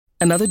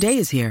Another day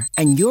is here,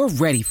 and you're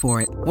ready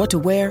for it. What to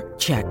wear?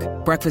 Check.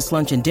 Breakfast,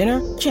 lunch, and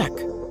dinner? Check.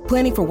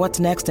 Planning for what's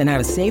next and how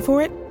to save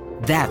for it?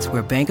 That's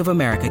where Bank of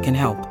America can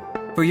help.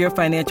 For your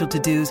financial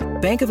to-dos,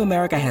 Bank of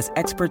America has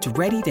experts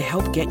ready to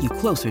help get you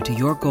closer to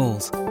your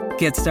goals.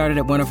 Get started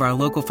at one of our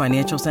local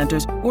financial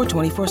centers or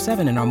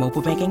 24/7 in our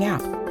mobile banking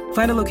app.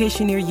 Find a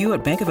location near you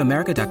at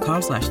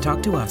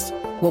bankofamerica.com/talktous.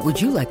 What would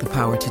you like the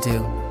power to do?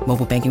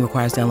 Mobile banking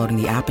requires downloading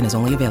the app and is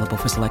only available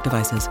for select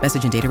devices.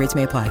 Message and data rates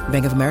may apply.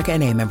 Bank of America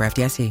N.A., member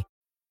FDIC.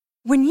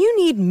 When you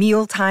need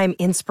mealtime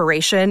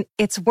inspiration,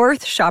 it's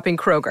worth shopping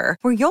Kroger,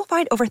 where you'll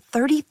find over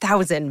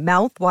 30,000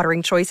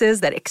 mouth-watering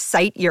choices that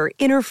excite your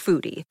inner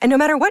foodie. And no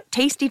matter what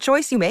tasty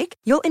choice you make,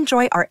 you'll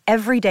enjoy our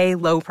everyday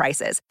low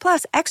prices,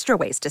 plus extra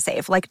ways to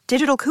save, like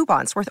digital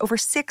coupons worth over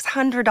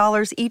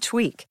 $600 each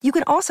week. You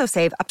can also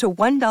save up to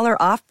 $1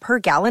 off per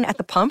gallon at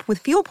the pump with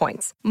fuel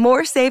points.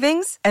 More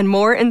savings and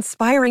more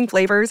inspiring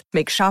flavors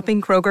make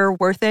shopping Kroger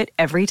worth it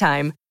every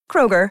time.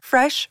 Kroger,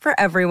 fresh for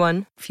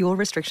everyone. Fuel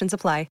restrictions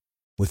apply.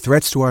 With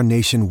threats to our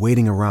nation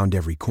waiting around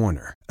every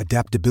corner,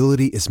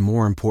 adaptability is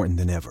more important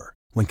than ever.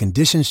 When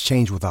conditions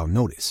change without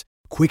notice,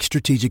 quick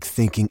strategic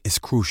thinking is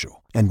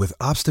crucial. And with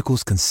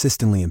obstacles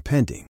consistently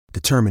impending,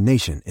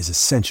 determination is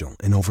essential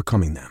in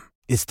overcoming them.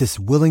 It's this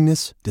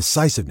willingness,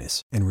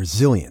 decisiveness, and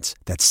resilience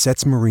that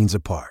sets Marines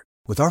apart.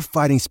 With our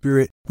fighting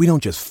spirit, we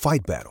don't just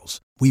fight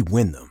battles, we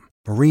win them.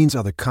 Marines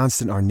are the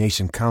constant our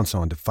nation counts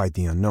on to fight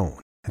the unknown.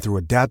 And through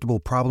adaptable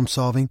problem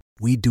solving,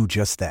 we do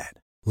just that.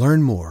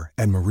 Learn more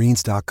at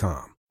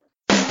marines.com.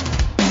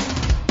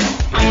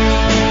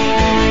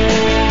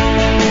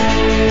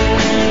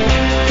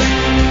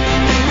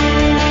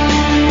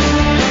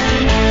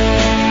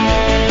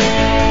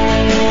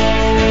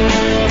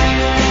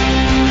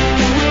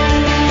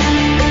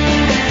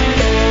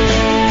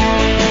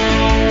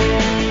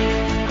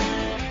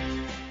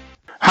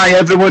 Hi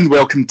everyone,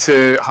 welcome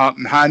to Heart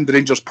and Hand, the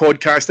Rangers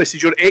podcast. This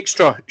is your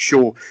extra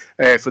show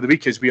for the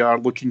week as we are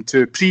looking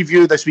to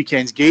preview this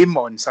weekend's game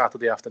on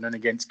Saturday afternoon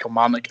against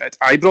Kilmarnock at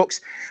Ibrox.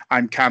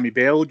 I'm Cammy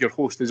Bell, your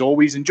host as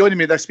always, and joining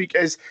me this week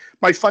is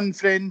my fun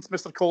friend,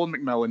 Mr. Colin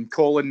McMillan.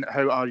 Colin,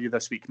 how are you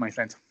this week, my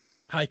friend?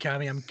 Hi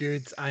Cammy, I'm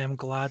good. I am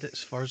glad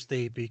it's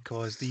Thursday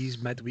because these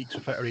midweeks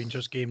without a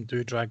Rangers game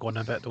do drag on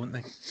a bit, don't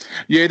they?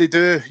 Yeah, they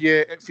do.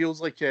 Yeah, it feels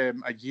like a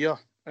year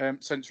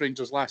since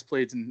Rangers last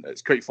played, and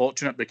it's quite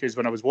fortunate because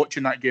when I was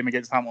watching that game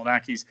against Hamilton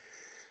Accies,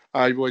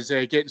 I was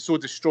getting so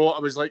distraught.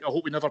 I was like, I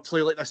hope we never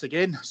play like this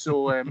again.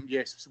 So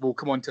yes, we'll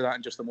come on to that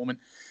in just a moment.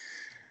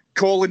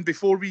 Colin,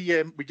 before we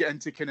get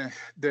into kind of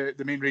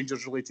the main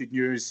Rangers related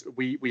news,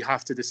 we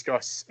have to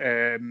discuss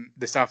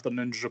this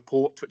afternoon's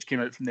report which came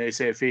out from the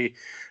SFA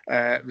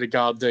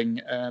regarding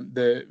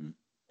the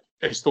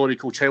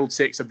historical child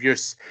sex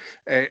abuse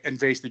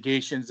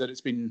investigations that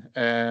it's been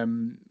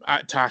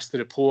tasked to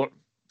report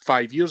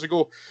 5 years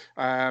ago.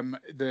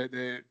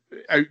 The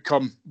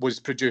outcome was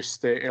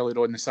produced earlier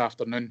on this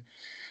afternoon.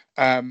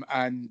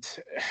 And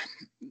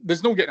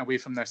there's no getting away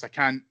from this. I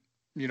can't,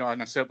 and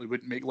I certainly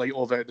wouldn't make light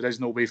of it. There is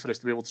no way for us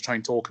to be able to try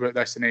and talk about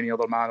this in any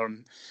other manner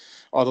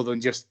other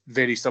than just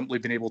very simply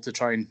being able to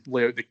try and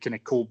lay out the kind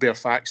of cold, bare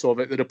facts of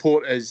it. The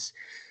report is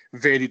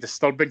very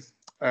disturbing.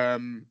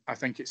 I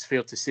think it's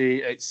fair to say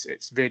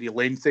it's very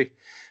lengthy,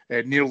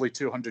 nearly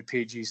 200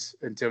 pages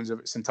in terms of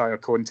its entire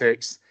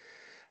context.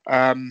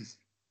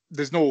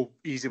 There's no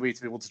easy way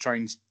to be able to try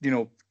and,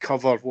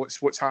 cover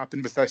what's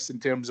happened with this in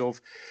terms of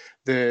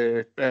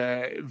the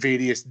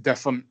various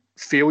different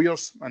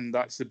failures, and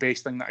that's the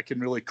best thing that I can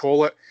really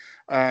call it,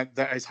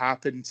 that has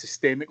happened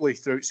systemically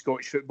throughout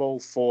Scottish football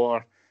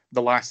for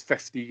the last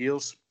 50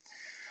 years.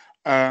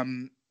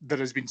 There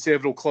has been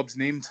several clubs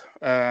named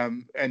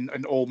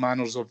in all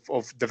manners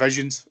of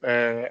divisions,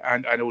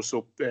 and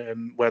also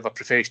whether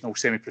professional,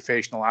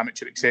 semi-professional,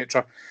 amateur,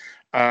 etc.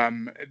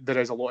 There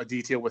is a lot of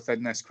detail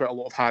within this, quite a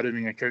lot of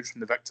harrowing accounts from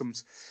the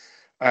victims.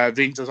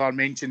 Rangers are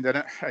mentioned in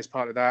it as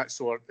part of that,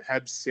 so are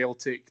Hibs,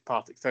 Celtic,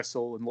 Partick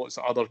Thistle, and lots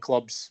of other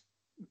clubs,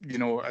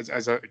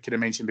 as I kind of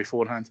mentioned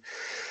beforehand.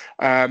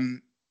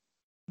 I'm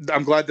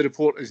glad the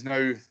report is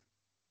now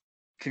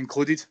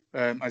concluded.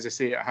 As I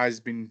say, it has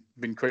been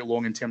quite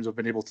long in terms of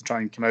being able to try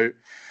and come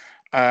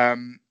out.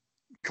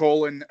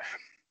 Colin,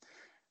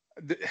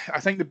 I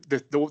think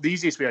the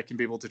easiest way I can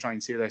be able to try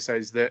and say this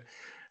is that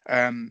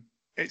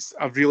it's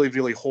a really,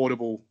 really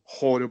horrible,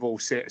 horrible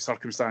set of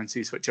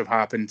circumstances which have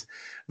happened.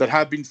 There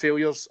have been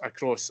failures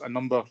across a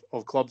number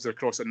of clubs,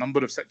 across a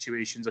number of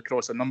situations,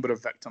 across a number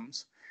of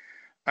victims.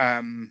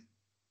 My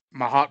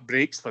heart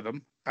breaks for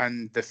them,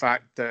 and the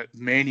fact that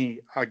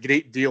a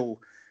great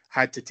deal,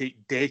 had to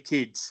take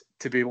decades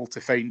to be able to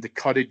find the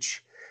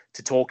courage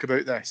to talk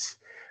about this.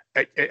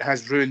 It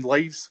has ruined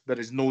lives. There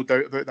is no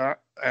doubt about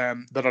that.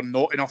 There are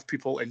not enough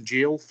people in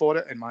jail for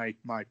it, in my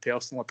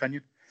personal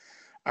opinion.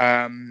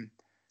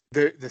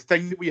 The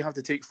thing that we have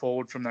to take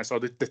forward from this, or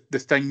the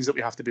things that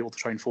we have to be able to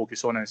try and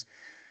focus on, is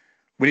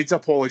we need to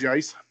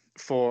apologise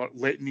for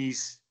letting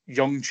these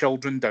young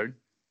children down.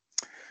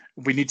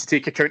 We need to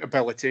take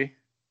accountability.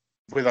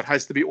 Where there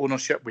has to be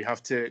ownership, we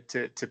have to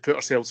put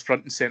ourselves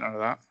front and centre of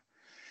that.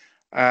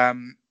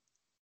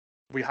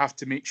 we have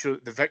to make sure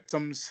that the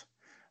victims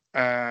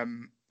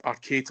are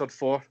catered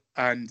for,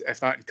 and if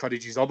that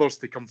encourages others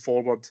to come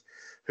forward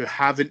who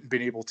haven't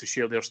been able to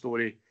share their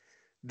story,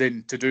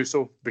 then to do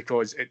so,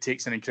 because it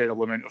takes an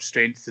incredible amount of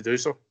strength to do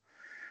so.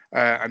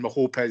 And my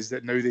hope is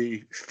that now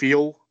they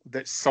feel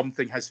that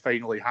something has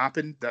finally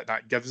happened,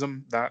 that gives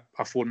them that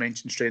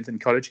aforementioned strength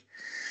and courage.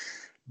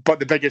 But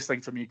the biggest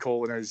thing for me,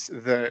 Colin, is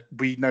that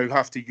we now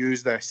have to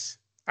use this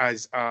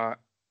as a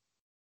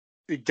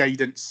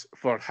guidance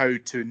for how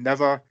to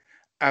never,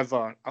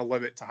 ever allow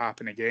it to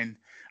happen again.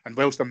 And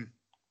whilst I'm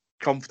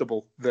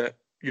comfortable that,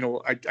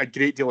 a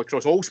great deal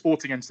across all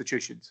sporting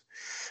institutions,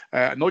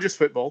 not just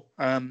football,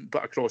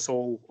 but across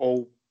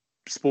all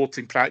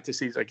sporting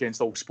practices,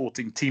 against all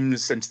sporting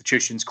teams,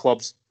 institutions,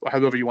 clubs,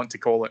 however you want to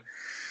call it,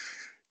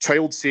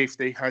 child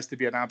safety has to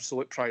be an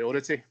absolute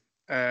priority.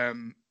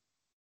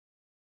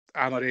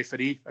 I'm a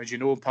referee, as you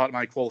know, and part of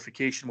my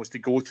qualification was to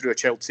go through a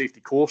child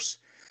safety course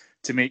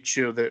to make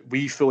sure that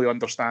we fully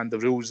understand the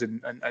rules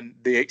and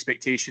the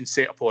expectations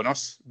set upon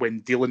us when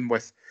dealing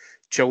with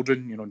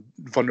children,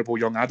 vulnerable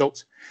young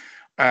adults,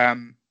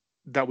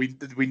 that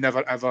we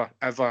never,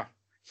 ever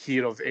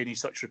hear of any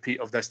such repeat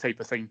of this type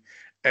of thing.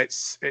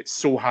 It's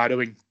so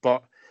harrowing,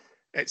 but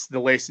it's the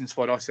lessons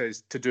for us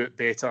is to do it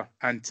better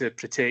and to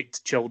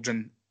protect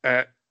children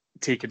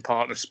taking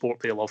part in a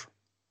sport they love.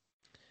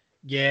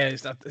 Yeah,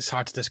 it's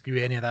hard to disagree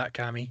with any of that,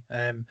 Cammy.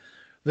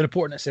 The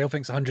report in itself, I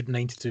think, is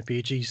 192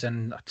 pages,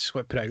 and I just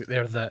want to put out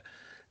there that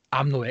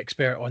I'm no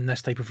expert on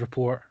this type of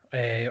report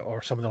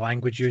or some of the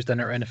language used in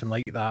it or anything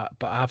like that,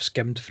 but I've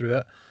skimmed through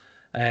it,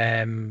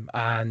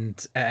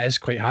 and it is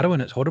quite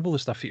harrowing. It's horrible, the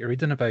stuff that you're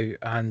reading about,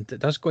 and it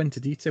does go into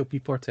detail.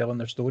 People are telling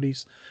their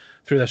stories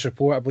through this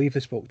report. I believe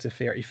they spoke to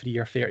 33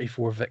 or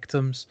 34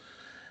 victims,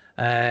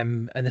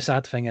 and the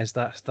sad thing is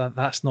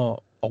that's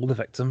not all the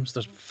victims.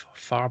 There's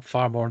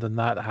far more than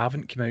that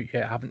haven't come out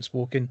yet, haven't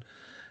spoken.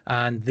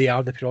 And they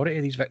are the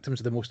priority. These victims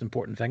are the most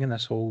important thing in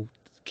this whole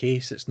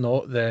case. It's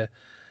not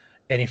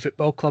any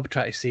football club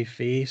trying to save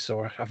face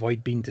or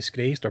avoid being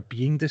disgraced or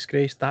being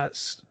disgraced.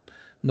 That's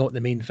not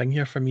the main thing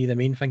here for me. The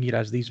main thing here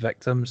is these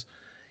victims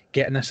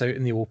getting this out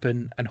in the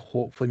open and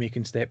hopefully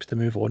making steps to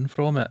move on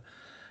from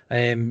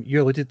it.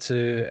 You alluded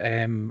to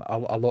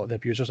a lot of the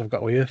abusers have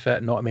got away with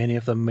it. Not many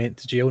of them went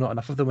to jail. Not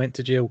enough of them went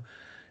to jail.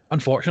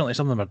 Unfortunately,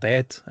 some of them are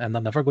dead and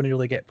they're never going to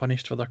really get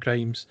punished for their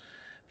crimes.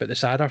 But the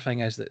sadder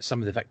thing is that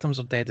some of the victims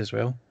are dead as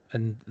well,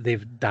 and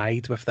they've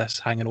died with this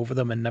hanging over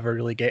them and never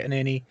really getting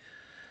any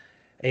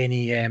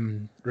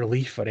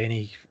relief or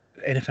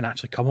anything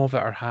actually come of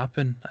it or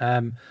happen.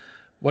 One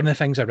of the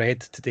things I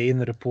read today in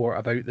the report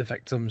about the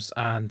victims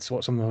and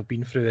what some of them have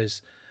been through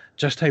is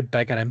just how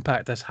big an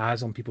impact this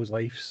has on people's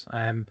lives.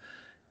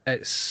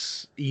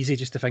 It's easy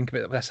just to think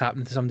about this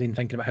happening to somebody and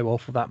thinking about how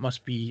awful that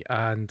must be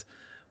and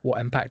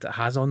what impact it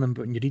has on them.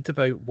 But when you read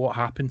about what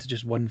happened to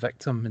just one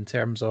victim in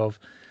terms of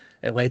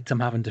it led to him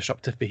having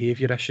disruptive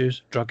behaviour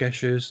issues, drug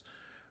issues,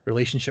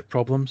 relationship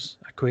problems,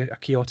 a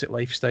chaotic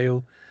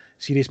lifestyle,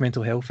 serious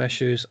mental health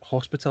issues,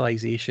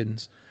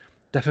 hospitalisations,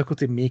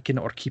 difficulty making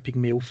or keeping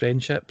male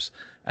friendships,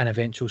 and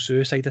eventual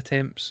suicide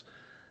attempts.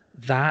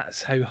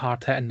 That's how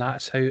hard-hitting,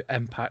 that's how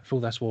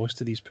impactful this was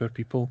to these poor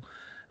people.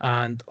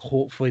 And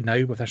hopefully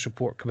now, with this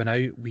report coming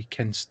out, we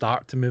can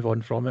start to move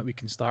on from it. We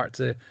can start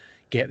to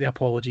get the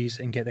apologies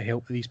and get the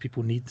help that these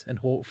people need. And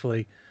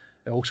hopefully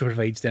it also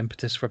provides the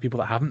impetus for people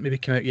that haven't maybe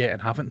come out yet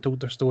and haven't told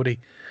their story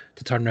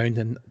to turn around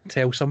and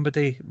tell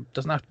somebody.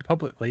 Doesn't have to be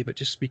publicly, but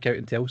just speak out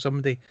and tell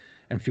somebody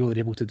and feel they're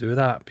able to do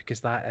that,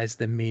 because that is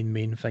the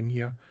main thing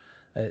here.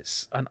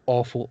 It's an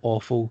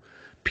awful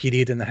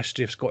period in the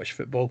history of Scottish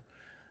football,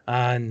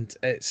 and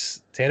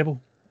it's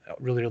terrible,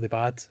 really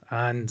bad.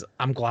 And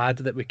I'm glad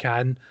that we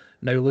can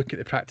now look at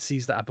the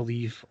practices that I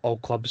believe all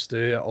clubs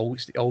do,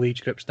 all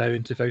age groups now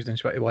in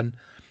 2021.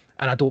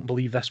 And I don't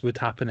believe this would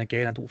happen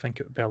again. I don't think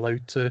it would be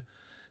allowed to.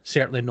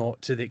 Certainly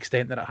not to the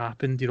extent that it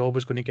happened. You're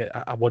always going to get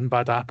a one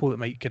bad apple that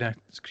might kind of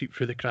creep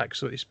through the cracks,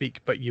 so to speak,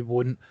 but you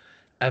won't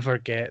ever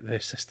get the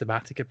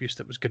systematic abuse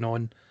that was going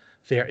on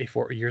 30,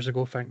 40 years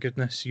ago, thank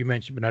goodness. You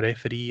mentioned being a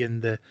referee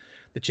and the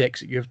checks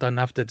that you've done.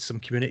 I've did some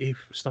community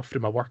stuff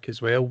through my work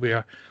as well,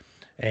 where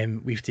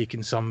we've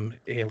taken some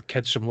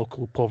kids from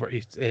local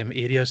poverty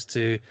areas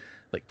to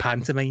like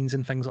pantomimes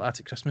and things like that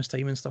at Christmas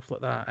time and stuff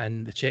like that.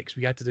 And the checks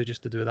we had to do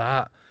just to do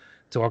that,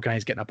 to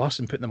organise getting a bus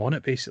and putting them on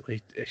it,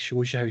 basically, it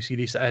shows you how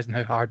serious it is and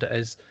how hard it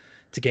is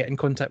to get in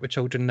contact with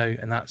children now,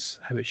 and that's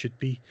how it should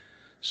be.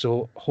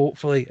 So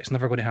hopefully it's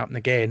never going to happen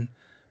again,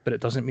 but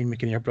it doesn't mean we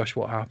can airbrush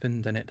what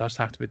happened, and it does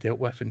have to be dealt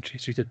with and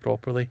treated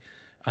properly,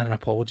 and an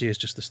apology is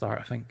just the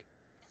start, I think.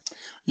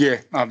 Yeah,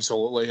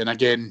 absolutely. And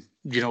again,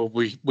 you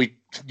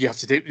have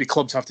to take, the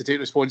clubs have to take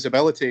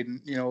responsibility,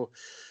 and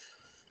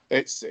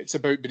it's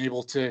about being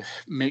able to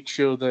make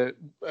sure that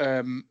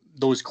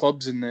those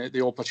clubs and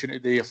the opportunity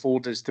they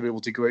afford us to be able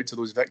to go out to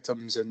those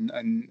victims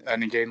and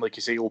again, like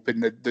you say,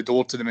 open the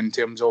door to them in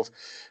terms of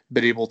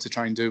being able to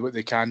try and do what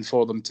they can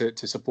for them to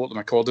support them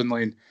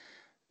accordingly. And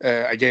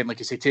again, like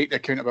I say, take the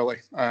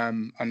accountability.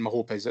 And my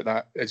hope is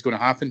that is going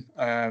to happen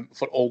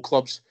for all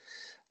clubs.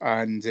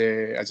 And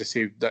as I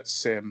say,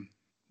 that's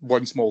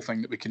one small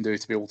thing that we can do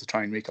to be able to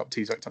try and make up to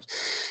these victims.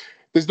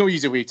 There's no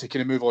easy way to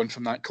kind of move on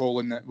from that,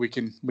 Colin, that we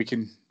can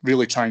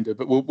really try and do.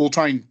 But we'll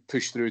try and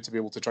push through to be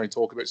able to try and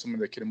talk about some of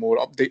the kind of more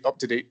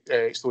up-to-date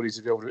stories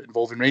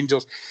involving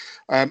Rangers.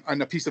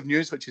 And a piece of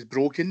news which is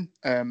broken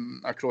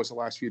across the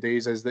last few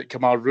days is that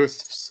Kamar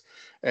Ruth's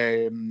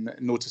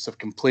notice of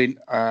complaint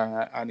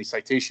and his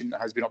citation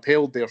has been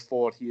upheld.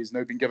 Therefore, he has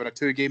now been given a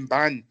 2-game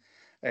ban.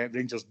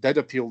 Rangers did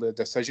appeal the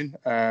decision.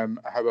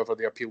 However,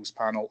 the appeals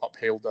panel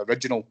upheld the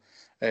original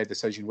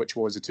decision, which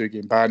was a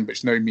 2-game ban,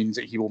 which now means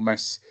that he will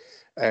miss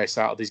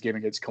Saturday's game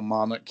against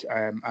Kilmarnock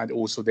and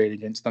also then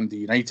against Dundee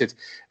United.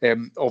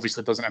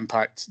 Obviously, doesn't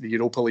impact the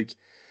Europa League.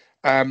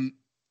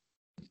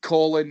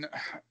 Colin,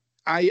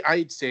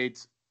 I'd said,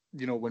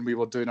 when we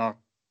were doing our,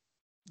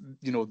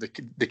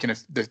 the kind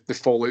of the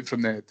fallout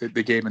from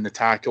the game and the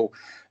tackle,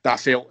 that I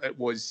felt it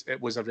was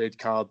a red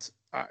card.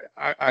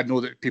 I know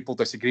that people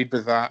disagreed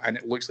with that, and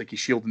it looks like he's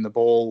shielding the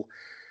ball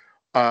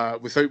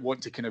without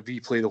wanting to kind of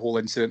replay the whole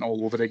incident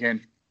all over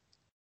again.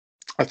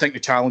 I think the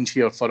challenge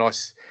here for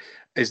us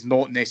is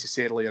not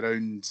necessarily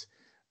around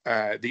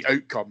the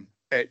outcome.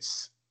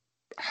 It's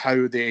how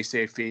the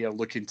SFA are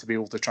looking to be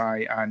able to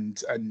try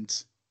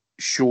and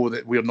show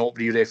that we're not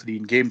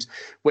re-refereeing games,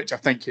 which I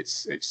think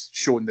it's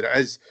shown that it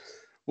is.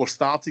 We're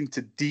starting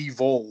to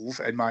devolve,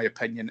 in my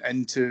opinion,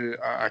 into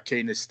a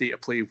kind of state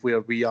of play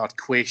where we are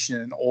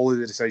questioning all of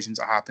the decisions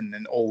that happen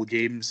in all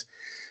games.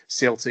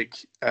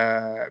 Celtic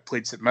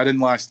played St Mirren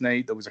last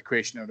night. There was a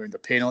question around a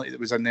penalty that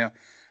was in there.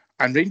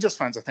 And Rangers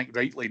fans, I think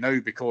rightly now,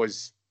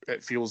 because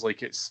it feels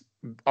like it's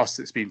us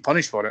that's being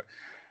punished for it,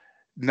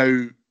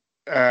 now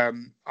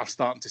are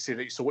starting to say,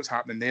 right, so what's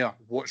happening there?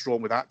 What's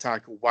wrong with that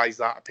tackle? Why is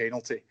that a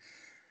penalty?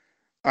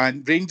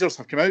 And Rangers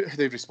have come out,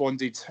 they've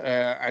responded,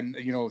 and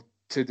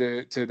to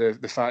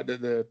the fact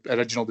that the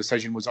original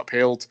decision was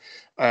upheld,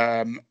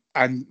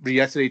 and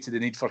reiterated the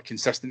need for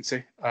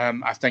consistency.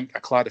 I think a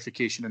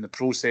clarification in the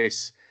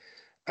process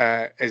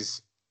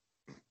is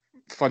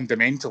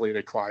fundamentally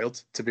required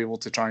to be able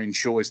to try and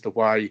show as to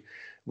why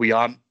we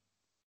aren't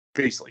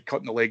basically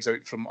cutting the legs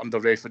out from under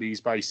referees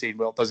by saying,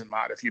 well, it doesn't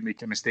matter if you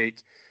make a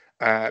mistake,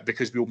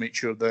 because we'll make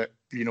sure that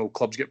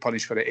clubs get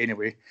punished for it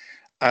anyway.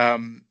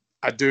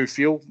 I do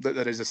feel that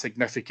there is a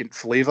significant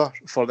flavour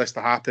for this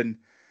to happen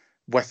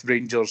with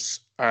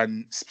Rangers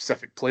and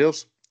specific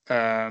players.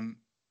 I'm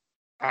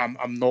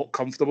not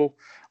comfortable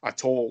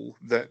at all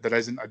that there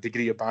isn't a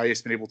degree of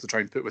bias being able to try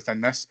and put within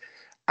this.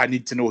 I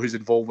need to know who's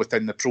involved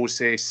within the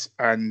process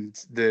and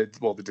the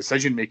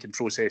decision-making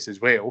process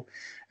as well,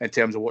 in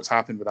terms of what's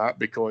happened with that,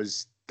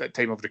 because at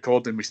time of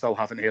recording, we still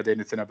haven't heard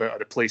anything about a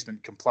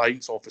replacement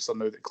compliance officer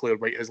now that Claire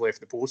White has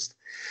left the post.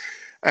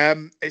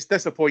 It's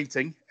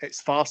disappointing. It's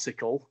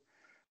farcical.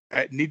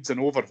 It needs an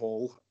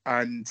overhaul,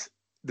 and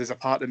there's a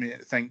part of me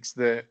that thinks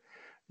that,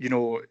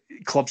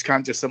 clubs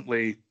can't just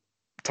simply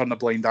turn a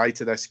blind eye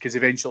to this, because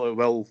eventually it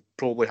will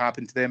probably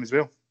happen to them as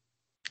well.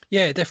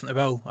 Yeah, it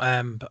definitely will.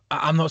 But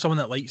I'm not someone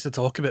that likes to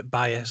talk about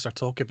bias or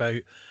talk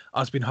about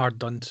us being hard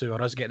done to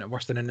or us getting it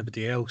worse than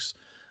anybody else.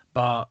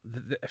 But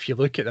if you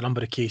look at the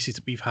number of cases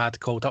that we've had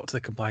called up to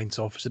the compliance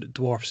officer, it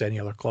dwarfs any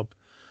other club.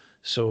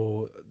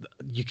 So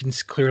you can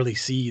clearly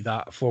see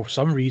that for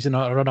some reason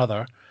or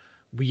another,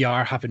 we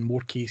are having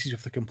more cases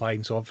with the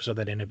compliance officer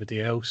than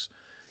anybody else.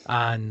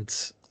 And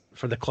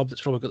for the club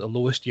that's probably got the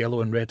lowest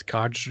yellow and red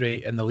cards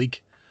rate in the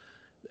league,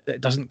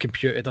 it doesn't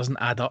compute, it doesn't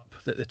add up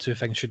that the two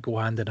things should go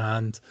hand in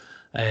hand.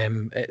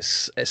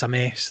 It's a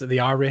mess. They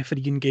are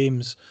refereeing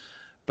games,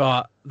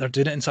 but they're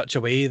doing it in such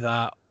a way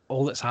that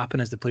all that's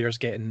happened is the players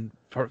getting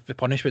the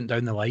punishment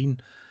down the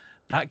line.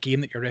 That game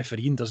that you're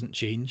refereeing doesn't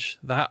change.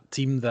 That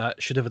team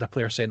that should have had a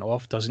player sent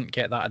off doesn't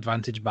get that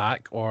advantage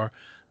back, or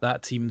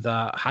that team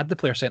that had the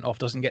player sent off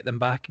doesn't get them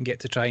back and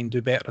get to try and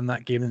do better in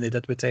that game than they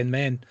did with 10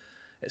 men.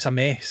 It's a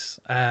mess.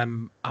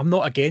 I'm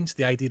not against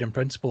the idea and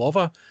principle of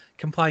a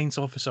compliance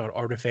officer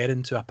or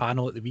referring to a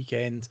panel at the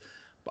weekend.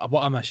 But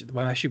one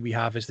issue we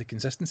have is the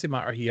consistency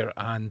matter here,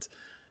 and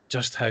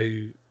just how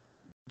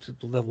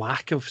the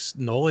lack of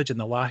knowledge and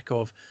the lack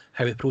of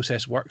how the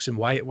process works and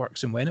why it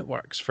works and when it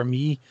works. For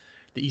me,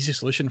 the easy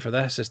solution for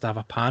this is to have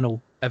a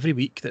panel every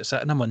week that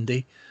sit on a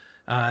Monday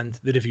and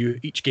they review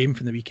each game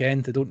from the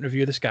weekend. They don't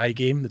review the Sky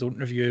game. They don't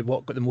review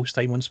what got the most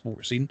time on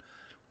Sports Scene.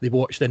 They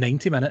watch the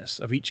 90 minutes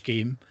of each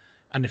game.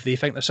 And if they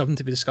think there's something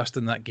to be discussed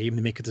in that game,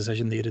 they make a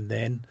decision there and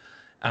then.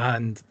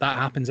 And that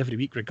happens every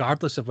week,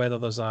 regardless of whether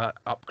there's a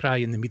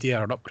upcry in the media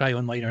or an upcry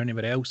online or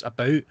anywhere else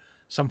about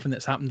something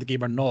that's happened in the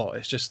game or not.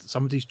 It's just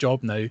somebody's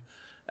job now,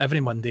 every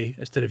Monday,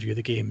 is to review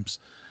the games.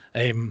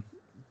 I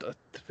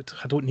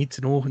don't need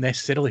to know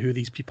necessarily who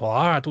these people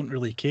are. I don't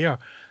really care.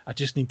 I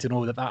just need to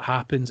know that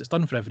happens. It's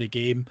done for every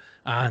game.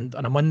 And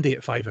on a Monday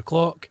at 5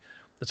 o'clock,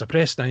 there's a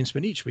press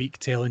announcement each week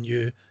telling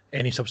you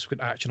any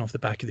subsequent action off the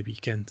back of the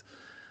weekend.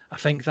 I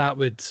think that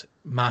would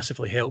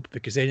massively help,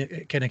 because then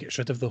it kind of gets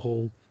rid of the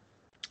whole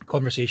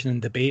conversation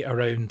and debate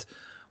around,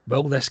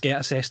 will this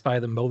get assessed by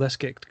them? Will this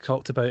get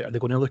talked about? Are they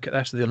going to look at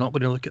this? Are they not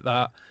going to look at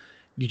that?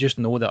 you just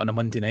know that on a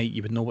Monday night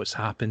you would know what's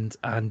happened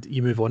and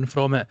you move on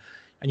from it.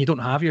 And you don't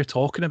have you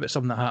talking about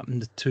something that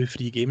happened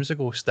 2-3 games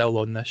ago still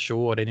on this show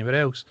or anywhere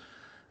else.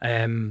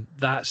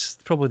 That's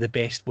probably the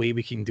best way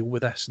we can deal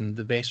with this and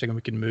the best thing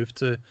we can move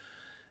to.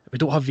 We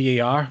don't have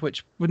VAR,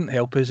 which wouldn't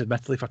help us,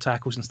 admittedly, for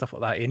tackles and stuff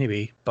like that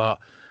anyway, but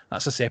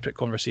that's a separate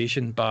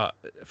conversation. But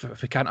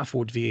if we can't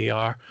afford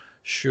VAR,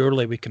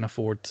 surely we can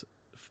afford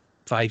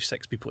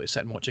 5-6 people to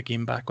sit and watch a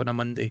game back on a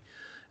Monday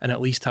and at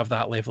least have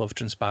that level of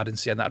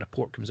transparency, and that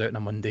report comes out on a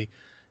Monday.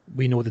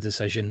 We know the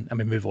decision and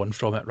we move on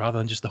from it, rather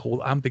than just the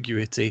whole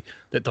ambiguity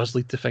that does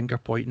lead to finger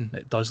pointing.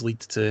 It does lead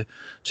to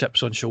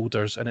chips on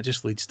shoulders, and it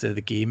just leads to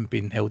the game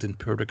being held in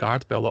poor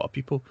regard by a lot of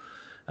people.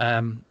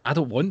 I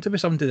don't want to be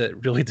somebody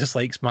that really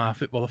dislikes my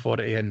football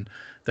authority and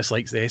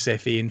dislikes the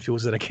SFA and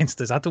feels they're against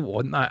us. I don't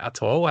want that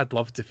at all. I'd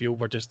love to feel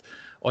we're just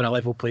on a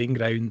level playing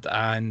ground,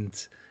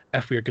 and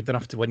if we're good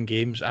enough to win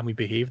games and we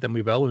behave, then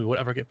we will, and we won't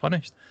ever get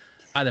punished.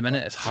 At the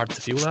minute, it's hard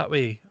to feel that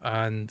way,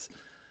 and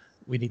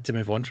we need to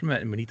move on from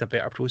it, and we need a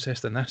better process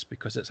than this,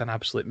 because it's an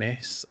absolute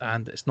mess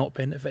and it's not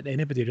benefiting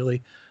anybody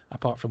really,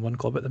 apart from one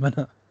club at the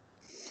minute.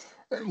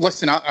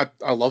 Listen, I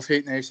love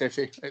hating the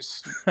SFA.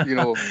 It's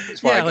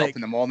it's why I get up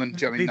in the morning.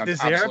 Do you know what I mean? They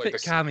deserve it,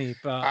 Cammy,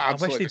 but I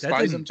wish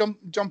they didn't.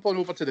 Jump on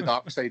over to the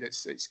dark side.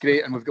 It's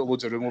great, and we've got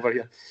loads of room over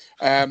here.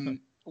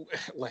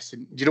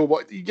 Listen, you know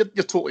what? You're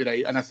totally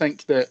right, and I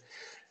think that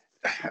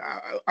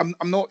I'm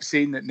not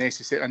saying that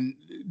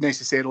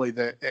necessarily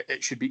that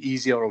it should be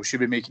easier or should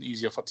be making it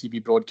easier for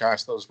TV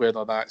broadcasters,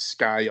 whether that's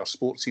Sky or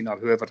Sportscene or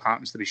whoever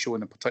happens to be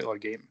showing a particular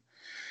game,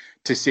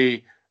 to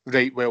say,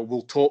 right, well,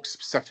 we'll talk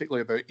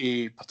specifically about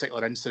a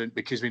particular incident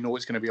because we know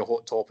it's going to be a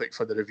hot topic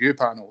for the review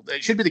panel.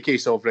 It should be the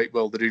case of, right,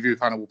 well, the review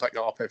panel will pick it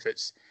up if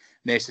it's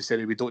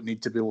necessary. We don't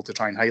need to be able to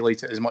try and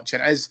highlight it as much.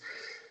 And it is,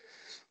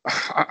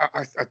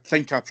 I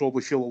think I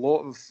probably feel a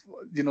lot of,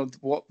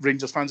 what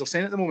Rangers fans are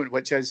saying at the moment,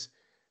 which is,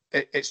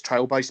 it's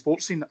trial by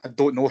Sportscene. I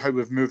don't know how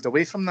we've moved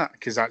away from that,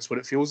 because that's what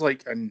it feels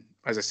like. And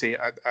as I say,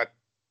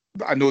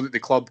 I know that the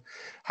club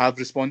have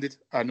responded.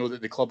 I know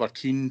that the club are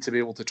keen to be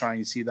able to try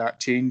and see that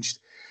changed.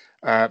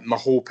 My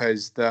hope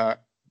is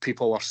that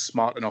people are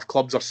smart enough,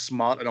 clubs are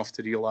smart enough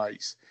to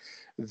realise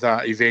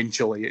that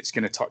eventually it's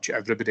going to touch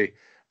everybody.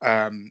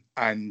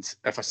 And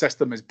if a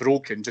system is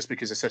broken, just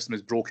because a system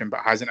is broken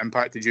but hasn't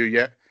impacted you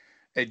yet,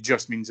 it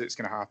just means it's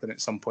going to happen at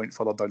some point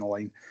further down the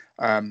line.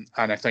 And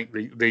I think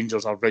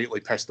Rangers are rightly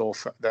pissed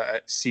off that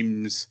it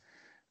seems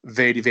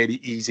very, very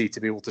easy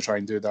to be able to try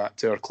and do that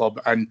to our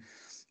club. And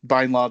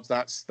by and large,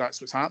 that's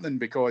what's happening,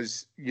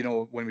 because,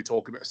 when we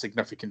talk about a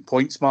significant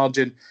points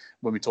margin,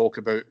 when we talk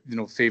about,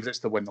 favourites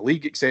to win the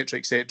league, etc.,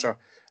 etc.,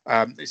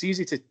 it's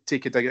easy to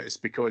take a dig at us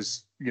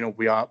because,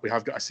 we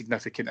have got a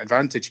significant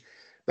advantage.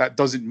 That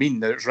doesn't mean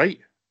that it's right.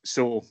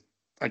 So,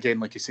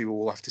 again, like I say,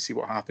 we'll have to see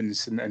what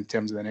happens in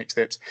terms of the next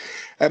steps.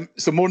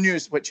 Some more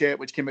news which came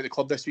out of the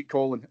club this week,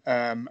 Colin,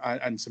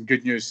 and some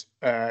good news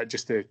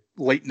just to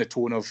lighten the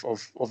tone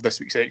of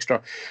this week's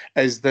extra,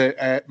 is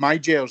that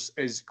MyJers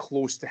is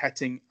close to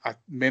hitting a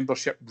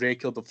membership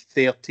record of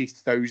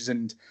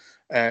 30,000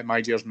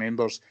 MyJers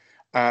members.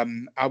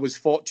 I was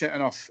fortunate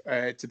enough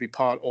to be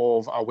part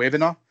of a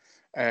webinar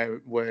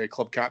where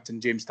club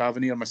captain James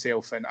Tavernier,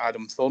 myself and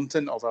Adam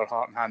Thornton of our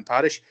Heart and Hand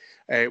parish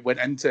went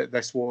into it.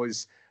 This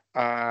was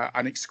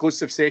an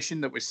exclusive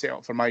session that was set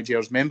up for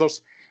MyJers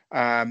members,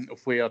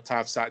 where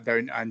Tav sat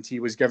down and he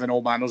was given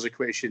all manners of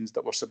questions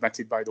that were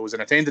submitted by those in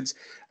attendance,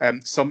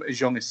 some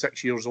as young as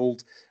 6 years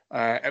old.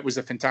 It was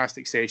a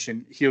fantastic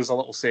session. Here's a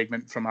little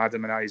segment from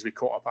Adam and I as we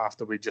caught up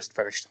after we just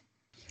finished.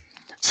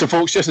 So,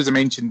 folks, just as I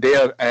mentioned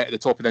there at the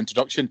top of the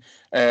introduction,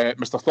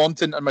 Mr.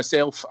 Thornton and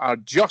myself are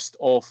just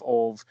off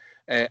of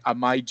a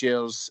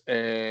MyJers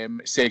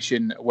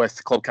session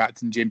with club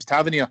captain James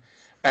Tavernier.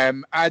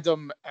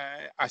 Adam,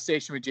 a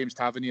session with James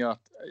Tavernier,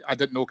 I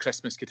didn't know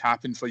Christmas could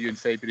happen for you in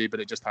February, but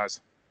it just has.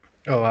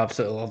 Oh,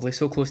 absolutely lovely.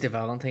 So close to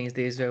Valentine's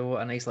Day as well.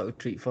 What a nice little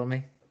treat for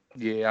me.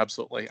 Yeah,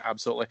 absolutely.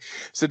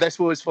 So this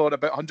was for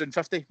about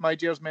 150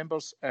 MyJers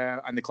members,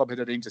 and the club had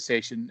arranged a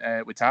session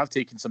with Tav,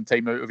 taking some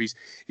time out of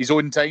his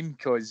own time,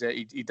 because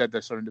he did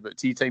this around about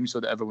tea time so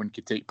that everyone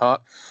could take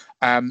part.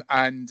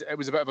 And it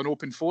was a bit of an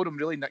open forum,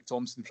 really. Nick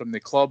Thompson from the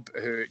club,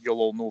 who you'll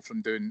all know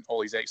from doing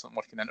all his excellent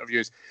work in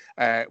interviews,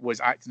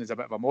 was acting as a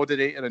bit of a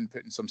moderator and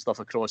putting some stuff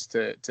across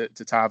to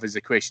Tav as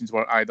the questions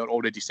were either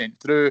already sent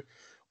through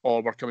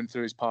or were coming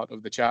through as part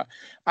of the chat.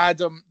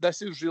 Adam,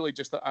 this is really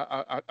just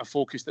a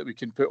focus that we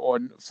can put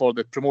on for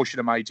the promotion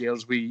of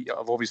MyJers. We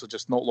have obviously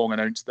just not long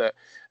announced that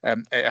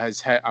it has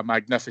hit a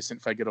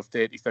magnificent figure of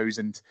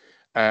 30,000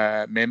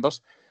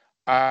 members.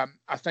 I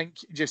think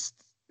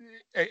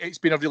it's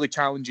been a really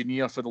challenging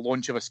year for the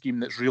launch of a scheme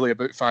that's really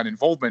about fan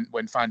involvement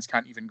when fans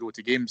can't even go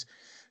to games.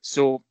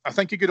 So I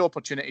think a good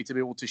opportunity to be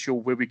able to show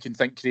where we can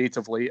think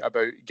creatively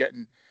about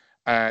getting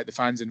the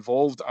fans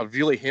involved. A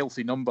really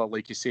healthy number,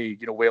 like you say,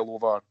 well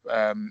over,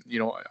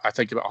 I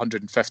think about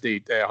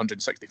 150,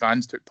 160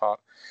 fans took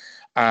part.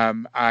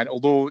 And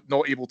although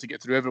not able to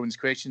get through everyone's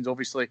questions,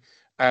 obviously,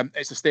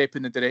 it's a step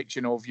in the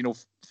direction of,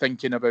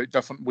 thinking about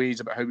different ways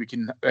about how we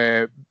can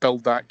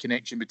build that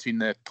connection between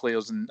the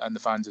players and the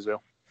fans as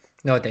well.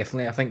 No,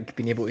 definitely. I think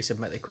being able to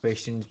submit the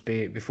questions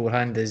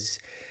beforehand is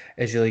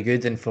really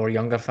good, and for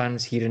younger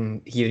fans,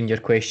 hearing your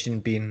question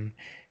being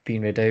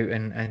read out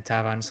and to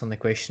have answer on the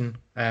question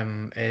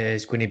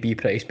is going to be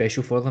pretty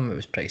special for them. It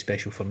was pretty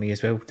special for me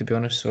as well, to be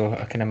honest. So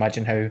I can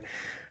imagine how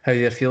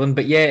they're feeling.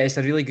 But yeah, it's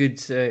a really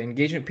good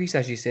engagement piece,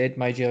 as you said.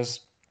 My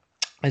Gears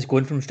is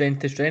going from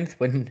strength to strength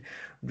when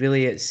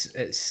really it's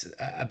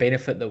a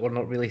benefit that we're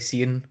not really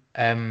seeing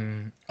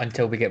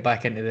until we get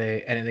back into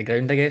the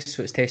ground, I guess.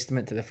 So it's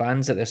testament to the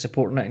fans that they're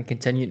supporting it and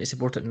continuing to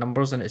support it in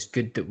numbers, and it's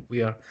good that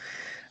we are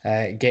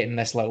getting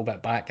this little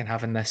bit back and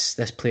having this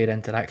player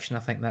interaction.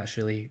 I think that's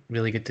really,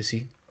 really good to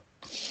see.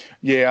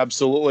 Yeah,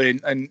 absolutely.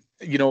 And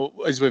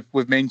as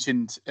we've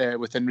mentioned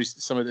within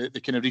some of the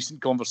kind of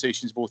recent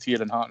conversations, both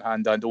here in Heart and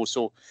Hand and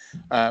also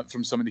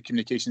from some of the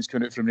communications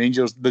coming out from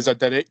Rangers, there's a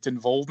direct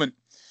involvement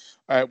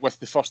with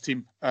the first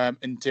team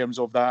in terms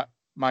of that.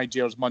 My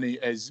Gears money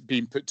is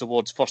being put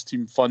towards first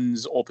team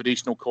funds,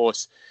 operational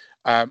costs,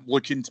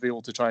 looking to be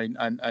able to try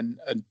and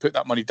put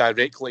that money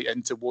directly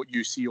into what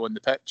you see on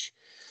the pitch.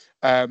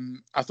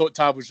 I thought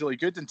Tav was really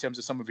good in terms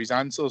of some of his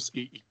answers.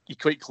 He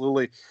quite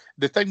clearly,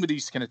 the thing with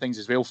these kind of things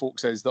as well,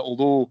 folks, is that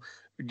although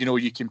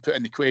you can put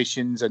in the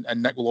questions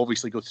and Nick will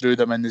obviously go through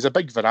them, and there's a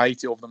big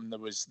variety of them.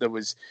 There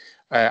was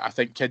I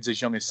think kids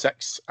as young as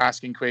 6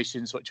 asking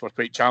questions, which were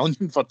quite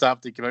challenging for Tav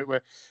to come out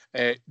with.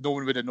 No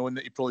one would have known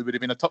that he probably would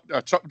have been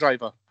a truck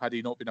driver had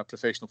he not been a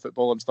professional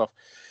footballer and stuff.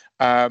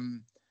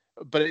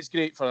 But it's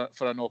great for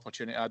an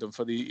opportunity, Adam,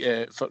 for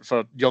the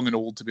for young and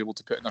old to be able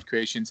to put in their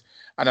questions.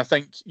 And I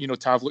think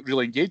Tav looked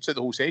really engaged at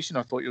the whole session.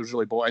 I thought he was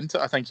really bought into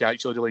it. I think he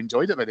actually really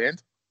enjoyed it by the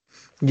end.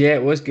 Yeah,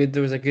 it was good.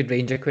 There was a good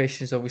range of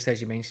questions. Obviously,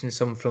 as you mentioned,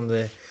 some from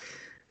the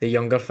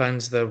younger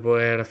fans. There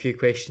were a few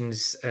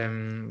questions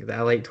that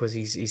I liked. Was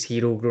his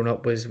hero growing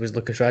up was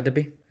Lucas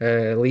Radebe,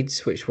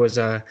 Leeds, which was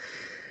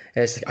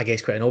it's I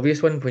guess quite an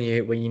obvious one when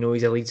you know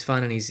he's a Leeds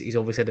fan and he's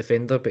obviously a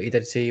defender. But he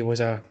did say he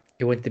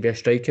wanted to be a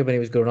striker when he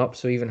was growing up.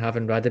 So even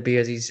having Radebe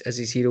as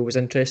his hero was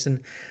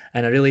interesting.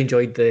 And I really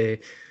enjoyed the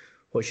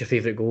what's your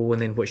favourite goal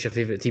and then what's your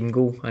favourite team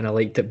goal. And I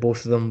liked that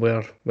both of them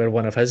were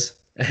one of his,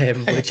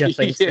 which I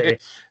think Yeah.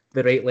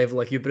 The right level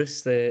of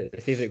hubris. The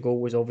favourite goal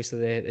was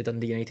obviously the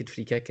Dundee United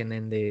free kick, and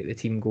then the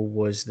team goal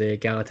was the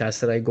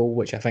Galatasaray goal,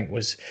 which I think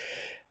was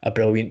a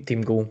brilliant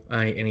team goal.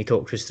 And he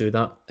talked us through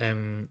that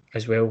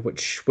as well,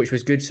 which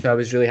was good. So I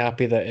was really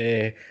happy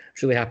that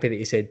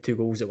he said 2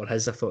 goals that were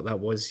his. I thought that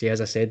was,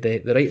 as I said,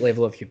 the right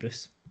level of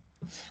hubris.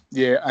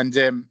 Yeah,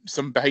 and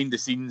some behind the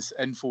scenes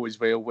info as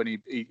well when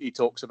he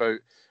talks about.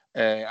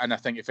 And I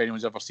think if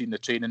anyone's ever seen the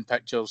training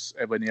pictures,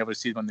 when they ever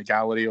see them on the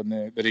gallery on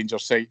the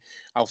Rangers site,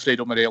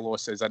 Alfredo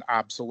Morelos is an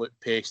absolute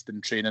pest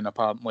in training,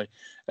 apparently.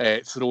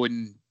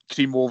 Throwing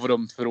cream over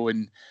him,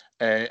 throwing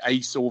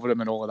ice over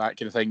him and all of that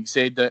kind of thing. He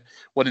said that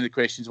one of the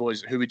questions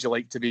was, who would you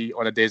like to be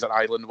on a desert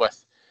island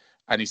with?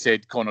 And he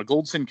said Connor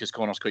Goldson, because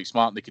Connor's quite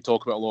smart and they could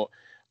talk about a lot.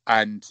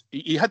 And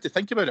he had to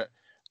think about it.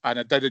 And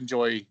I did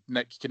enjoy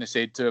Nick kind of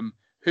said to him,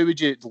 who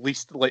would you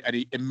least like? And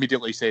he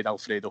immediately said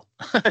Alfredo.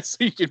 So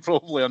you can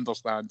probably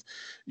understand,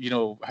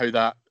 how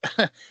that,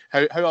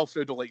 how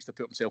Alfredo likes to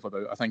put himself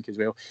about, I think, as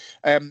well.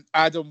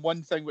 Adam,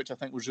 one thing which I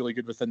think was really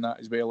good within that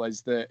as well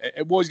is that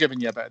it was giving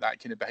you a bit of that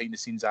kind of behind the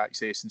scenes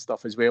access and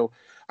stuff as well.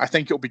 I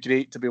think it'll be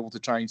great to be able to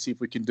try and see if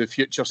we can do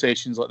future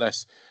sessions like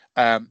this,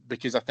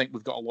 because I think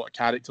we've got a lot of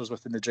characters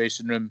within the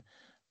dressing room.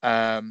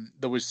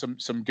 There was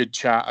some good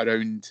chat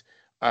around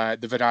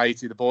the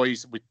variety of the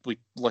boys. We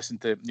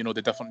listened to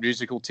the different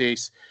musical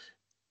tastes,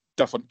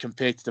 different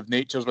competitive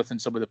natures within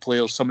some of the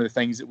players, some of the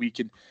things that we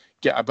can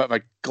get a bit of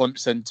a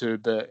glimpse into.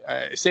 But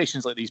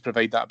sessions like these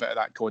provide that bit of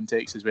that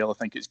context as well. I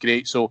think it's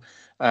great. So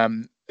I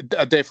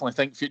definitely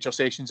think future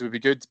sessions would be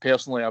good.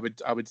 Personally, I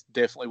would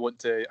definitely want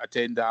to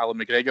attend the Alan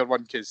McGregor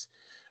one because,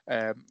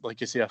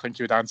 like I say, I think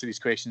he would answer these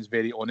questions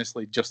very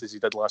honestly, just as he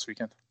did last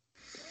weekend.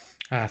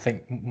 I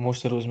think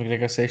most of those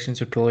McGregor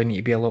sessions would probably need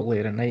to be a lot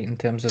later at night in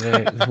terms of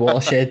the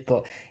watershed.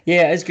 But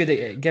yeah, it's good.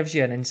 It gives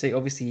you an insight.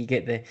 Obviously, you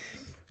get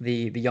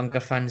the younger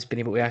fans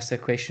being able to ask their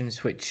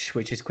questions, which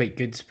is quite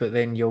good. But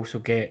then you also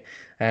get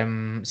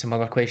some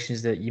other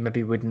questions that you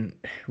maybe wouldn't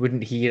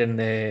hear in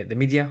the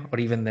media or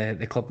even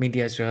the club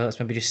media as well. It's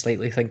maybe just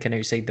slightly thinking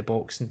outside the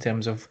box in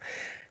terms of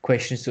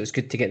questions. So it's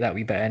good to get that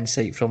wee bit of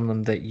insight from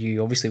them that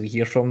we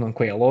hear from them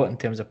quite a lot in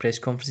terms of press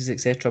conferences,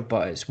 etc.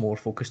 But it's more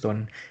focused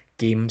on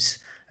games.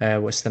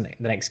 What's the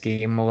next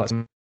game? All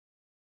that.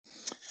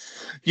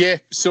 Yeah,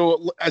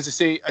 so as I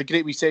say, a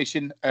great wee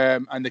session,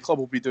 and the club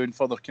will be doing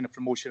further kind of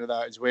promotion of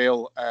that as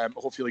well.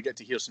 Hopefully, get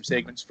to hear some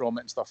segments from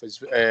it and stuff as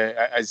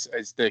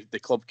the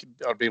club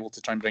are able to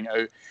try and bring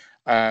it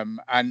out.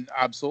 And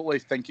absolutely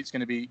think it's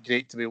going to be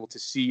great to be able to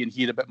see and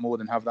hear a bit more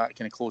and have that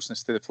kind of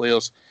closeness to the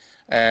players.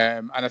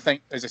 And I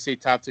think, as I say,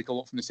 Tav took a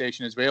lot from the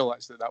session as well.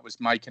 That was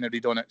my kind of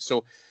read on it.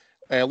 So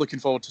Looking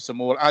forward to some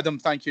more. Adam,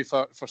 thank you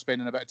for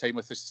spending a bit of time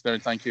with us today,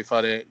 and thank you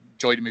for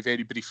joining me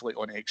very briefly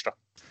on Extra.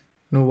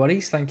 No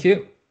worries, thank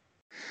you.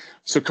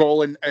 So,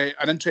 Colin,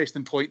 an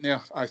interesting point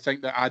there. I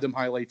think that Adam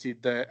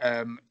highlighted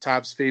that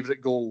Tab's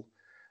favourite goal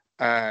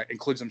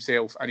includes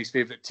himself, and his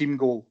favourite team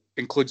goal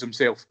includes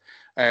himself.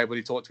 When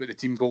he talked about the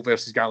team goal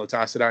versus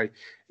Galatasaray,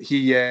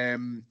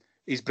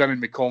 he's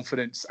brimming with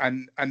confidence,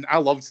 and I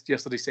loved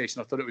yesterday's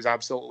session. I thought it was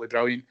absolutely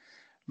brilliant.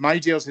 My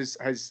jersey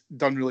has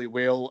done really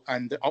well,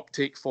 and the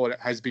uptake for it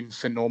has been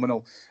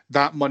phenomenal.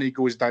 That money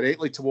goes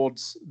directly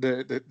towards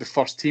the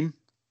first team.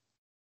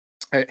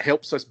 It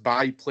helps us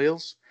buy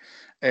players.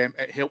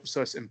 It helps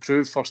us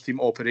improve first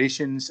team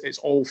operations. It's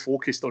all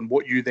focused on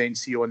what you then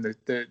see on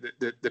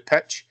the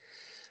pitch.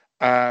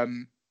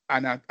 And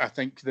I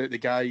think that the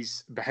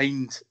guys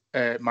behind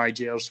my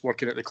Gers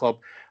working at the club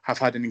have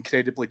had an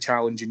incredibly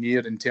challenging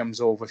year in terms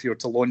of if you were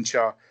to launch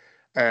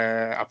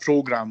a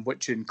programme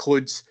which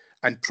includes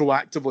and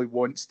proactively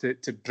wants to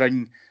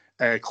bring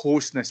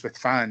closeness with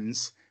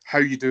fans. How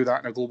you do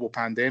that in a global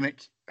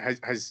pandemic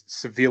has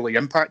severely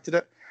impacted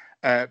it.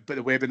 But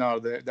the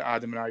webinar that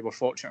Adam and I were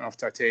fortunate enough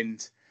to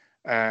attend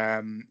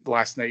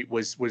last night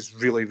was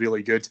really,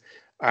 really good,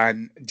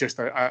 and just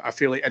a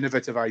fairly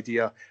innovative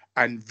idea,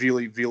 and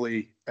really,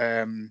 really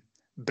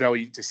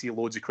brilliant to see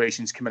loads of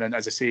questions coming in,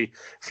 as I say,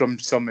 from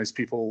some as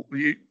people,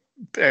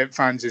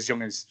 fans as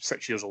young as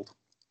 6 years old.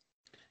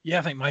 Yeah,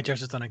 I think my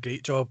Gers has done a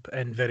great job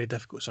in very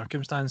difficult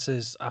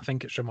circumstances. I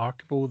think it's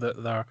remarkable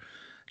that they're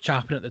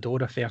chapping at the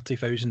door of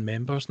 30,000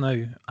 members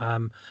now.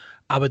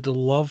 I would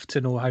love to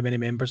know how many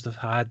members they've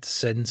had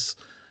since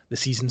the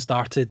season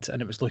started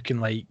and it was looking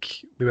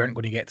like we weren't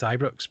going to get to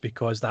Ibrox,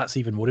 because that's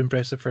even more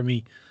impressive for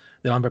me.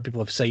 The number of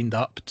people have signed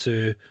up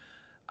to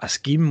a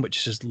scheme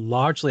which is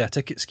largely a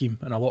ticket scheme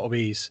in a lot of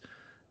ways,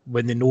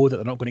 when they know that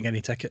they're not going to get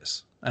any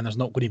tickets and there's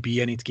not going to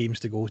be any games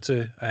to go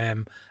to.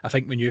 I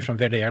think we knew from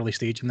very early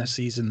stage in this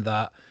season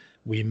that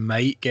we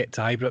might get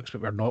to Ibrox,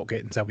 but we're not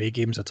getting to away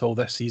games at all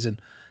this season,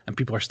 and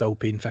people are still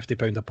paying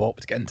 £50 a pop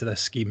to get into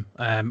this scheme.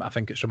 I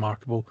think it's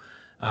remarkable,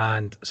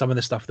 and some of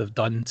the stuff they've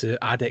done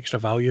to add extra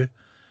value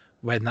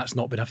when that's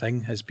not been a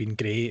thing has been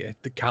great.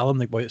 Callum,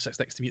 the boy that sits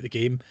next to me at the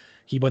game,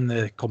 he won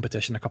the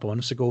competition a couple of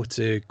months ago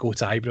to go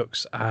to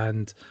Ibrox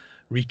and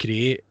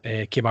recreate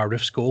Kemar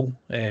Roof's goal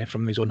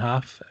from his own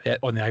half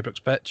on the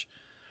Ibrox pitch.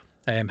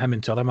 Him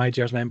and two other My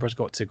Gers members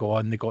got to go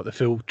on. They got the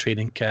full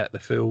training kit, the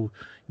full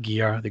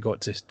gear. They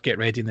got to get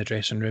ready in the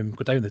dressing room,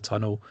 go down the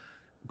tunnel,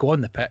 go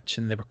on the pitch,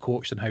 and they were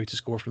coached on how to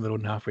score from their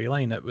own halfway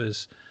line. It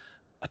was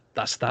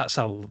that's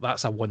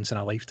a once in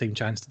a lifetime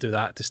chance to do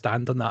that. To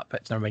stand on that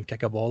pitch and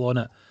kick a ball on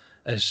it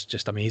is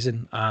just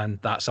amazing, and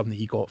that's something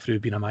he got through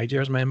being a My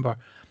Gers member.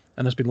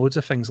 And there's been loads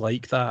of things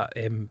like that.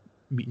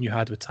 Meeting you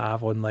had with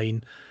Tav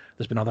online.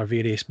 There's been other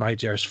various My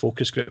Gers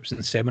focus groups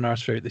and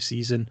seminars throughout the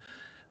season.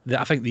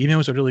 I think the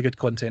emails are really good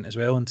content as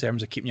well in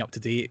terms of keeping you up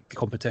to date,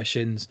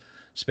 competitions,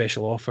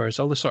 special offers,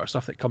 all the sort of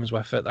stuff that comes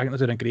with it. I think they're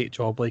doing a great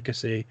job, like I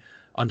say,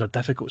 under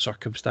difficult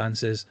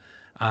circumstances,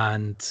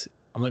 and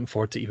I'm looking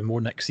forward to even more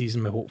next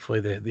season with hopefully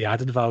the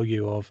added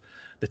value of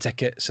the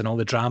tickets and all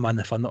the drama and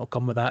the fun that will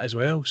come with that as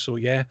well. So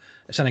yeah,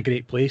 it's in a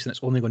great place, and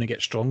it's only going to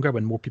get stronger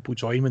when more people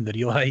join, when they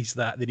realise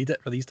that they need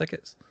it for these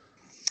tickets.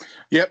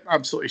 Yep,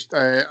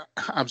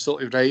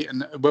 absolutely right,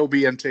 and it will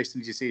be interesting,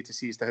 as you say, to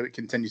see as to how it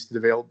continues to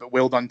develop. But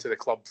well done to the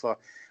club for,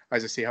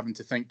 as I say, having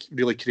to think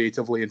really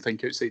creatively and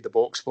think outside the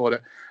box for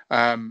it.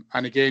 And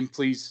again,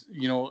 please,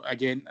 I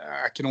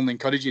can only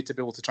encourage you to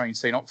be able to try and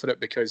sign up for it,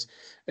 because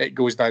it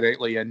goes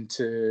directly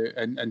into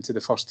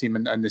the first team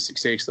and the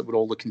success that we're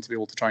all looking to be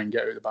able to try and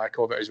get out the back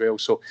of it as well.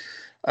 So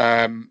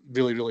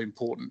really, really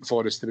important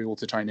for us to be able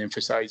to try and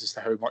emphasise as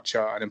to how much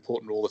an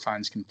important role the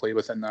fans can play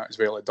within that as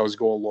well. It does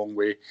go a long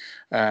way.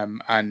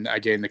 And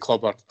again, the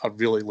club are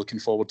really looking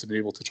forward to being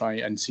able to try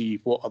and see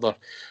what other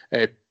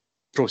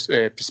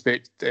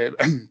prospective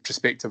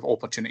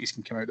opportunities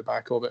can come out the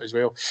back of it as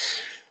well.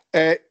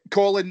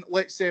 Colin,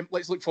 let's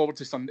look forward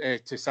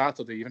to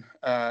Saturday even.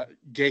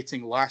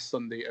 Getting last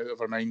Sunday out of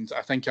our minds,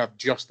 I think I've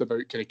just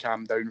about kind of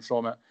calmed down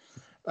from it.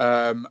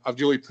 A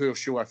really poor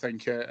show, I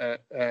think,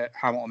 at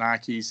Hamilton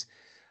Accies.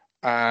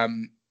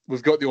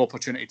 We've got the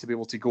opportunity to be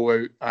able to go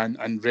out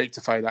and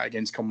rectify that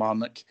against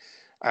Kilmarnock.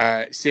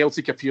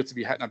 Celtic appear to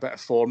be hitting a bit of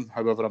form.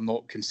 However, I'm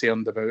not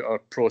concerned about our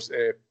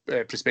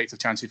prospective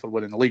chances for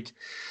winning the league.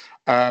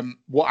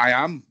 What I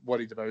am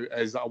worried about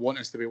is that I want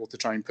us to be able to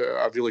try and put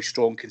out a really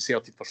strong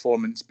concerted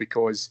performance,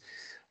 because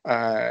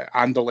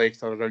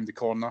Anderlecht are around the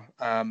corner.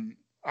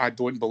 I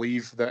don't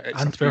believe that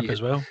it's Antwerp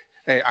as well.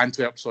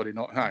 Antwerp, sorry,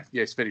 not.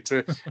 Yes, very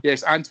true.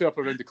 Yes, Antwerp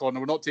around the corner.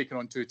 We're not taking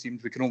on two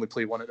teams. We can only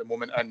play one at the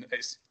moment, and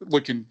it's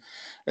looking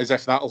as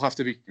if that'll have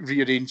to be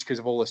rearranged because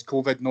of all this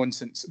COVID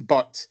nonsense.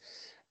 But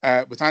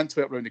with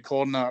Antwerp around the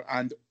corner,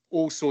 and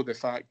also the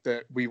fact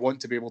that we want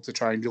to be able to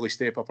try and really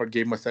step up our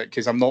game with it,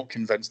 because I'm not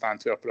convinced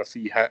Antwerp are a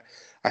free hit.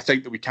 I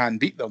think that we can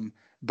beat them,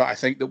 but I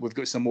think that we've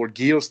got some more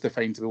gears to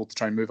find to be able to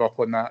try and move up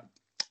on that.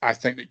 I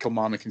think that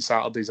Kilmarnock on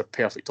Saturday is a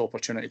perfect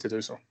opportunity to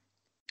do so.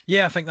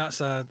 Yeah, I think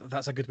that's a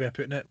good way of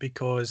putting it,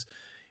 because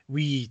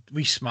we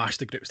smashed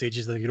the group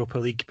stages of the Europa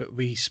League, but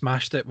we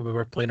smashed it when we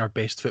were playing our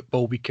best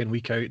football week in,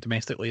 week out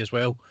domestically as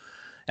well.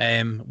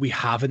 We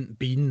haven't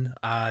been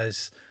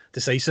as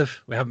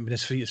decisive. We haven't been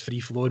as free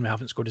flowing. We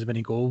haven't scored as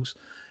many goals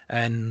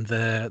in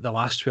the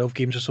last 12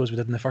 games or so as we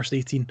did in the first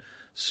 18.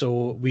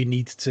 So we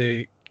need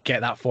to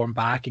get that form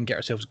back and get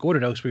ourselves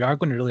going, or else we are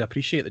going to really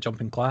appreciate the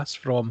jump in class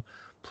from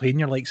playing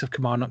your likes of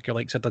Kilmarnock, your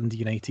likes of Dundee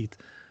United,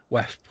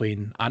 with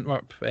playing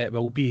Antwerp. It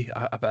will be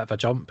a bit of a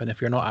jump, and if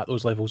you're not at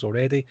those levels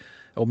already,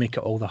 it'll make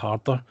it all the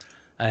harder.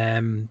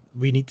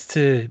 We need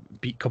to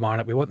beat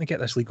Kilmarnock. We want to get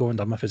this league going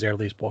done with as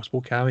early as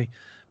possible, Cammy,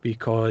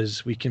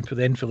 because we can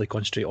then fully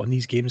concentrate on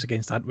these games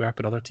against Antwerp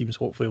and other teams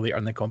hopefully later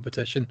in the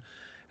competition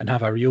and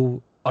have a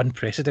real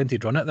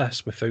unprecedented run at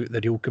this without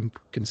the real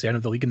concern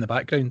of the league in the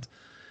background.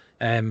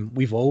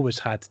 We've always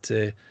had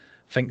to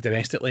think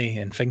domestically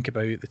and think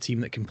about the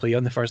team that can play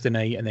on the Thursday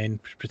night and then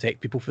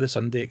protect people for the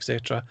Sunday,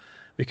 etc.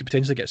 We could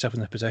potentially get ourselves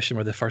in a position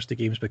where the Thursday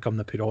games become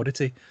the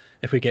priority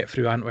if we get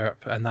through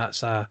Antwerp, and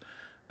that's a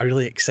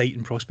really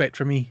exciting prospect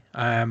for me.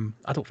 I don't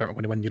think we're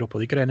going to win Europa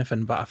League or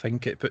anything, but I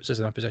think it puts us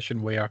in a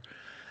position where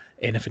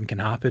anything can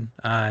happen,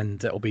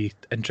 and it'll be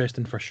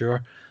interesting for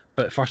sure.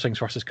 But first things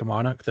first is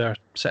Kilmarnock. They're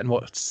sitting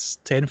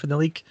 10th in the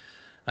league,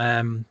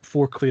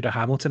 4 clear of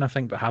Hamilton, I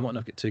think, but Hamilton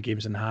have got 2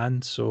 games in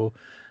hand. So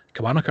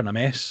Kilmarnock are in a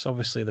mess.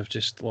 Obviously, they've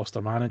just lost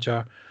their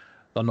manager.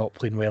 They're not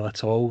playing well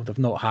at all. They've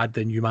not had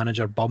the new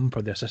manager bump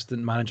or the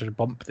assistant manager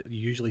bump that you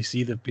usually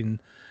see. They've been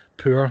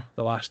poor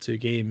the last 2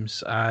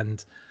 games,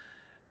 and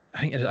I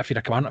think if you're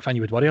a Kilmarnock fan,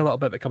 you would worry a little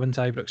bit about coming to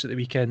Ibrox at the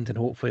weekend, and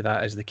hopefully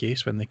that is the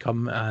case when they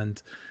come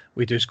and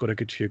we do score a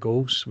good few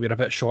goals. We're a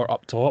bit short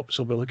up top,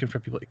 so we're looking for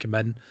people to come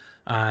in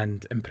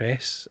and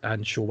impress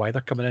and show why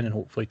they're coming in, and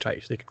hopefully try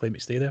to stake a claim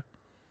to stay there.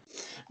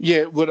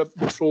 Yeah, we're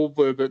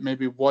probably about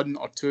maybe 1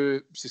 or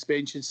 2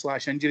 suspensions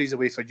 / injuries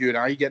away for you and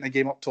I getting a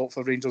game up top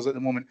for Rangers at the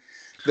moment.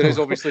 There is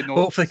obviously no.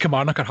 Hopefully,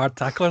 Kilmarnock are hard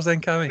tacklers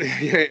then, Cammy.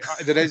 Yeah,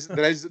 there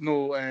is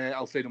no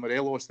Alfredo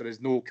Morelos. There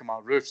is no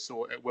Kamal Roof,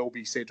 so it will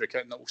be Cedric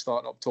Hinton that will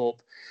start up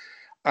top.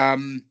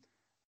 I'm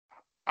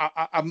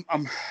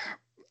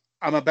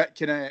a bit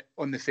kind of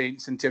on the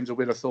fence in terms of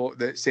where I thought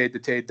that Said the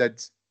Ted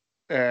did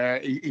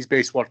his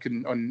best work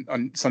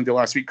on Sunday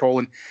last week,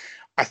 Colin.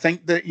 I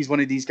think that he's one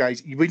of these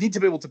guys. We need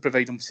to be able to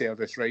provide him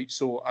service, right?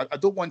 So I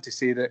don't want to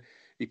say that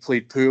he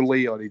played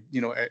poorly or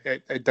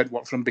it didn't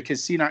work for him,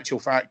 because, see, in actual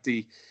fact,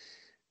 he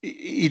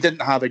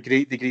didn't have a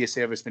great degree of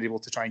service being able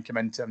to try and come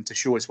into him to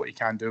show us what he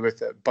can do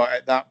with it. But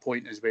at that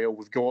point as well,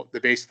 we've got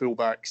the best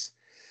fullbacks,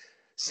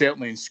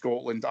 certainly in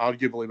Scotland,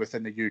 arguably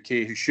within the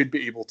UK, who should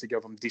be able to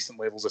give him decent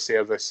levels of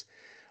service.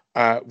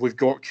 We've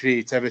got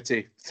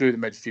creativity through the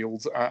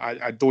midfield.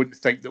 I don't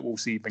think that we'll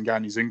see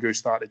Bangani Zungu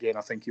start again.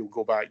 I think he'll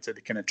go back to the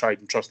kind of tried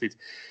and trusted,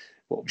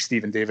 what will be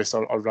Stephen Davis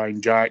or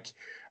Ryan Jack.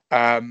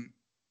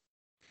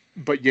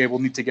 But yeah, we'll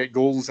need to get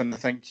goals, and I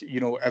think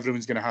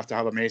everyone's going to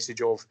have a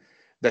message of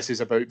this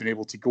is about being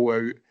able to go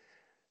out.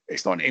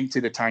 It's not an empty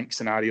the tank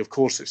scenario, of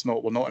course it's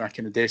not. We're not in a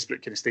kind of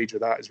desperate kind of stage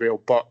with that as well.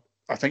 But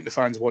I think the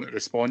fans want a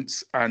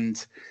response,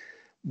 and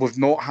we've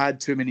not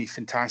had too many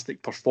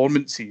fantastic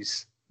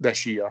performances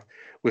this year.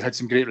 We've had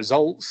some great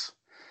results,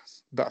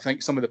 but I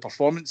think some of the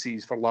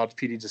performances for large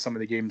periods of some of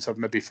the games have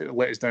maybe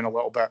let us down a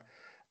little bit.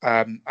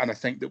 And I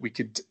think that we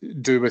could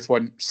do with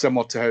one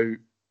similar to how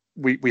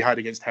we had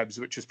against Hibs,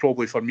 which is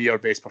probably for me our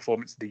best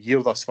performance of the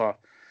year thus far.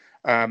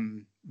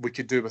 We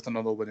could do with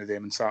another one of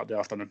them on Saturday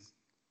afternoon.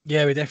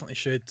 Yeah, we definitely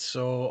should.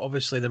 So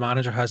obviously the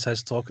manager has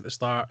his talk at the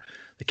start,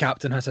 the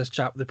captain has his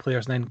chat with the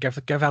players, and then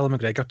give Alan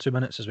McGregor 2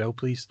 minutes as well,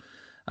 please,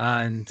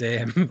 and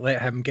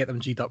let him get them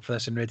G'd up for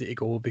this and ready to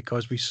go,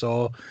 because we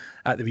saw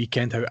at the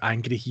weekend how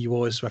angry he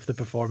was with the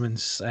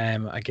performance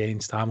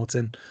against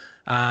Hamilton,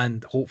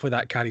 and hopefully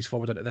that carries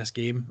forward into this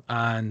game,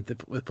 and the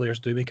players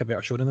do make a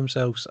better showing of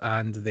themselves,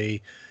 and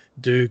they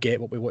do get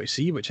what we want to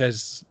see, which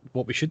is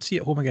what we should see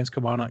at home against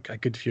Kilmarnock: a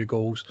good few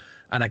goals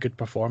and a good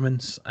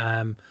performance.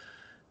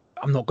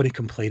 I'm not going to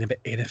complain about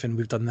anything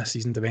we've done this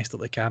season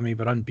domestically, Cammy.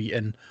 We're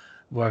unbeaten.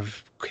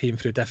 We've came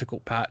through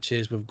difficult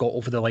patches. We've got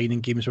over the line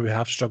in games where we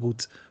have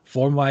struggled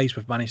form-wise.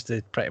 We've managed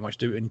to pretty much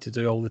do what we need to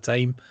do all the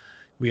time.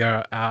 We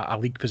are at a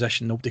league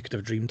position nobody could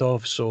have dreamed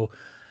of. So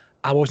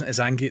I wasn't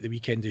as angry at the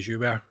weekend as you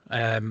were.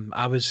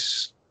 I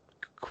was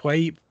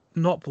quite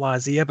not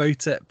blasé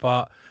about it,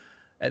 but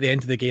at the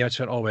end of the game I just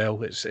went, oh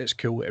well, it's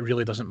cool. It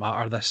really doesn't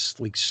matter. This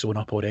league's sewn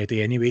up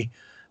already anyway.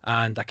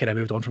 And I kind of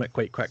moved on from it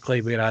quite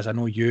quickly, whereas I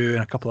know you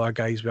and a couple of other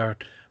guys were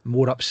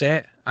more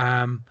upset.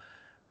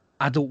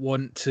 I don't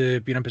want to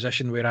be in a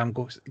position where I'm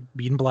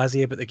being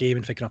blasé about the game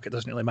and thinking, okay, it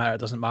doesn't really matter, it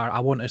doesn't matter. I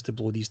want us to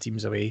blow these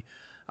teams away.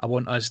 I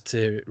want us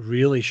to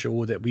really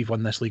show that we've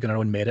won this league on our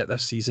own merit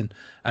this season,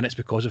 and it's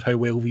because of how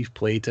well we've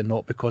played and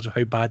not because of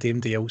how bad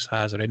anybody else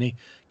has or any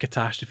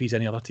catastrophes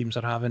any other teams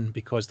are having,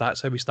 because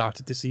that's how we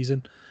started the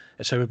season.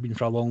 It's how we've been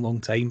for a long, long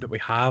time, but we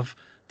have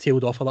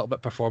tailed off a little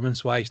bit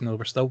performance-wise.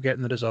 We're still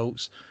getting the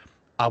results.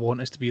 I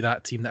want us to be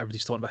that team that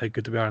everybody's talking about how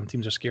good we are and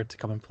teams are scared to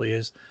come and play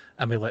us,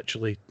 and we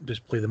literally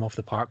just play them off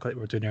the park like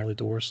we were doing early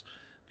doors,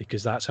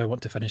 because that's how I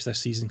want to finish this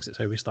season, because it's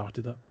how we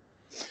started it.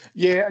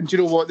 Yeah, and do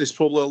you know what? There's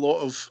probably a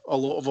lot of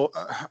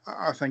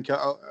I think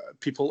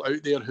people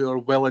out there who are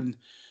willing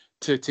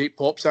to take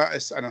pops at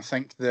us, and I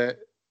think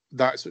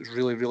that's what's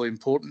really, really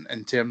important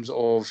in terms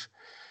of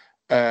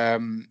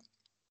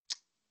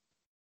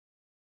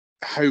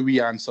how we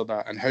answer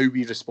that and how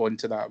we respond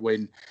to that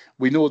when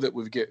we know that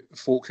we've got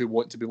folk who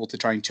want to be able to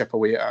try and chip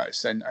away at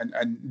us and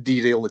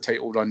derail the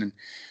title run. And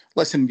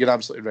listen, you're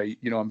absolutely right.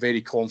 You know, I'm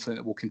very confident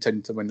that we'll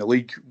continue to win the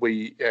league.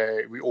 We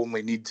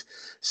only need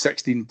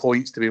 16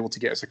 points to be able to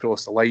get us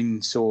across the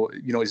line. So,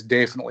 you know, it's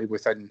definitely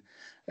within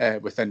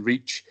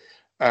reach.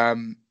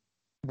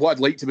 What I'd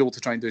like to be able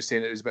to try and do is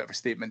send it as a bit of a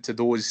statement to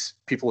those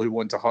people who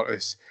want to hurt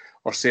us,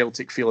 or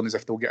Celtic feeling as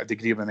if they'll get a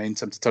degree of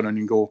momentum to turn on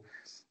and go,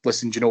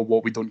 listen, do you know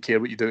what? We don't care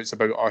what you do. It's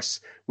about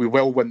us. We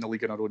will win the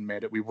league on our own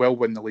merit. We will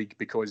win the league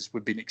because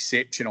we've been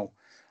exceptional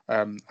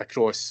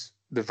across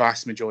the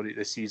vast majority of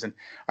this season.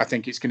 I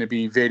think it's going to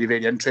be very,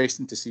 very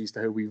interesting to see as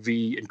to how we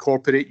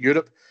reincorporate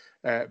Europe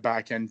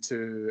back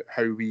into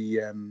how we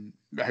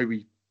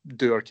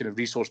do our kind of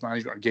resource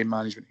management, our game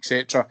management,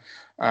 etc.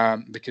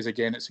 Because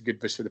again, it's a good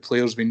boost for the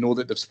players. We know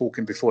that they've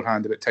spoken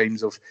beforehand about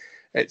times of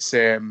it's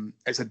a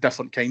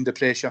different kind of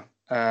pressure.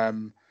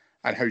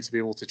 And how to be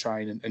able to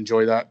try and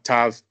enjoy that.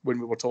 Tav, when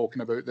we were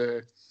talking about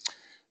the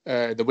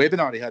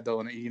webinar he had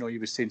on it, you know, he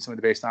was saying some of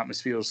the best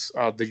atmospheres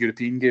are the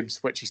European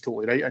games, which he's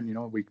totally right in. You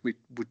know, we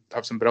would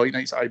have some brilliant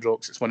nights at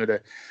Ibrox. It's one of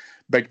the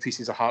big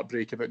pieces of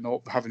heartbreak about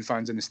not having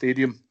fans in the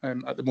stadium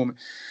at the moment.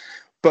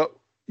 But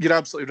you're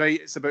absolutely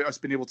right. It's about us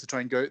being able to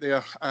try and go out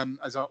there.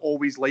 As I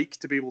always like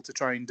to be able to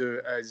try and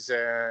do, is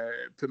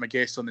put my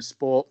guests on the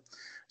spot.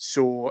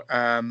 So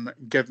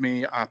give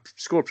me a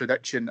score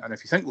prediction, and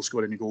if you think we'll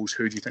score any goals,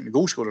 who do you think the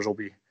goal scorers will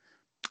be?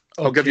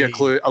 Okay. I'll give you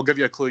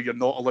a clue. You're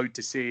not allowed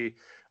to say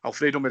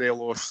Alfredo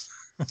Morelos.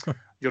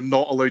 You're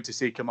not allowed to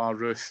say Kamar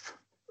Roof,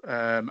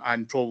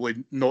 and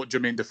probably not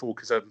Jermaine Defoe,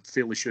 because I'm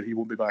fairly sure he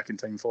won't be back in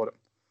time for it.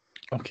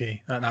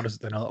 Okay, that narrows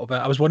it down a little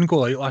bit. I was one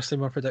goal out last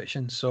time our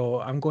prediction,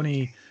 so I'm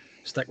going to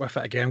stick with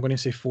it again. I'm going to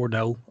say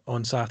 4-0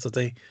 on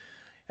Saturday.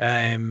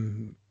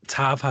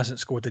 Tav hasn't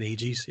scored in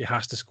ages. He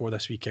has to score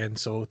this weekend,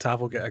 so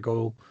Tav will get a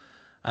goal.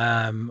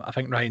 I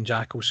think Ryan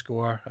Jack will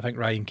score. I think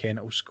Ryan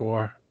Kent will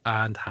score,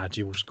 and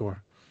Hadji will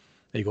score.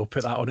 There you go.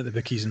 Put that on at the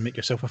bookies and make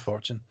yourself a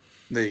fortune.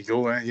 There you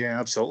go. Yeah,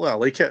 absolutely. I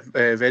like it.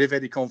 Very,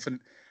 very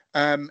confident.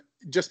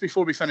 Just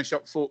before we finish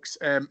up, folks,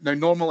 now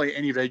normally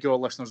any regular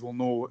listeners will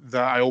know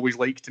that I always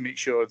like to make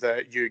sure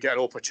that you get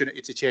an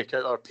opportunity to check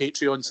out our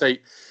Patreon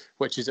site,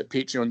 which is at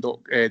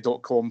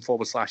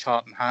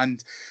patreon.com/heart and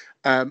hand.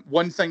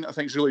 One thing I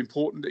think is really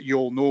important that you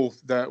all know,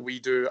 that we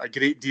do a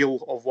great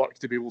deal of work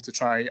to be able to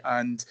try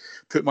and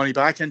put money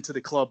back into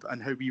the club,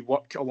 and how we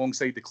work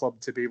alongside the club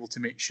to be able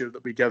to make sure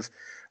that we give,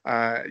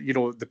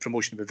 the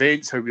promotion of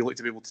events, how we like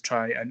to be able to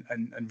try and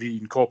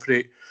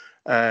reincorporate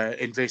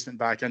investment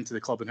back into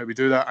the club, and how we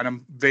do that. And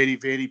I'm very,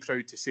 very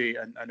proud to say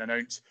and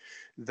announce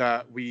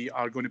that we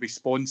are going to be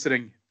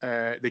sponsoring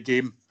the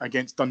game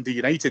against Dundee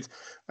United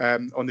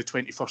on the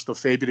 21st of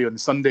February on the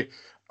Sunday.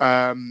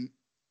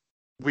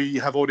 We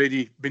have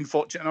already been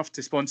fortunate enough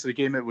to sponsor the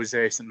game. It was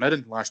St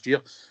Mirren last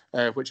year,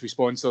 which we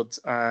sponsored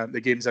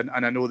the games in,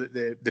 and I know that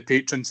the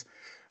patrons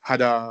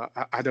had a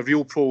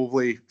real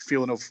probably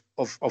feeling of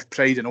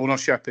pride and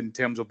ownership in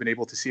terms of being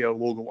able to see our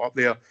logo up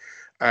there.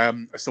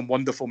 Some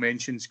wonderful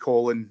mentions,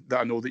 Colin, that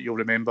I know that you'll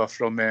remember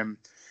from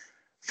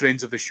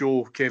friends of the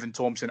show, Kevin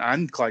Thompson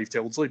and Clive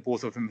Tildesley.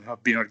 Both of them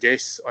have been our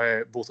guests,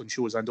 both on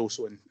shows and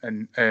also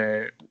in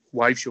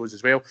live shows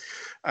as well.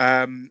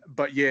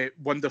 But yeah,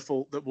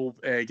 wonderful that we'll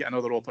get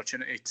another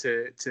opportunity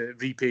to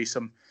repay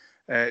some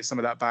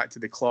of that back to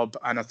the club.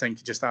 And I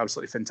think just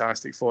absolutely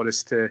fantastic for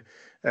us to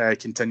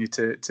continue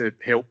to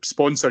help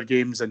sponsor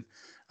games and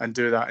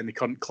do that in the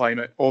current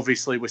climate.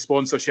 Obviously, with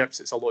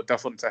sponsorships, it's a lot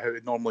different to how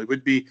it normally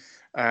would be.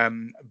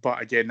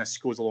 But again, this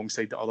goes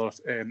alongside the other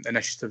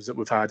initiatives that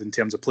we've had in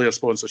terms of player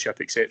sponsorship,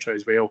 etc.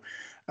 as well.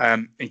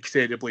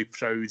 Incredibly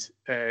proud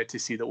to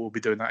see that we'll be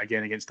doing that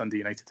again against Dundee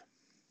United.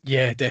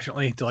 Yeah,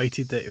 definitely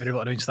delighted that we were able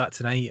to announce that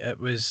tonight. It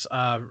was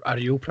a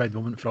real proud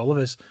moment for all of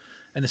us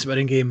in the St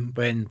Mirren game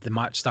when the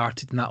match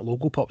started and that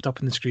logo popped up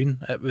on the screen.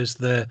 It was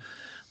the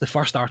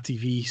first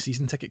RTV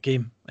season ticket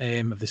game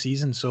of the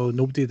season, so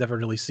nobody had ever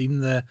really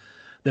seen the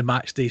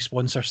match day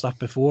sponsor stuff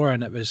before,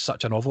 and it was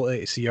such a novelty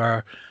to see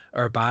our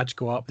badge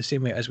go up the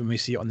same way as when we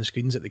see it on the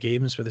screens at the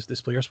games with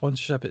this player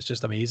sponsorship. It's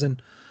just amazing.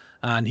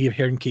 And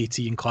hearing KT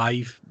and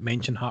Clive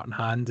mention Heart and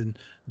Hand and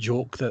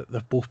joke that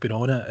they've both been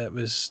on it, it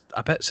was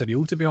a bit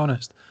surreal, to be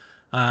honest.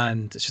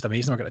 And it's just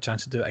amazing we're getting a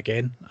chance to do it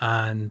again.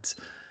 And it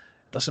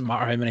doesn't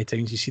matter how many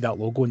times you see that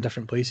logo in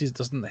different places,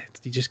 doesn't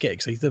it? You just get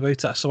excited about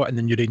it. I saw it in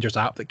the New Rangers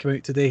app that came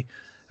out today,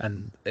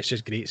 and it's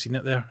just great seeing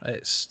it there.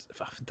 It's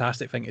a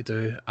fantastic thing to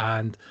do,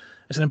 and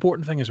it's an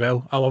important thing as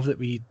well. I love that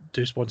we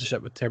do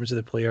sponsorship with terms of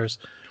the players.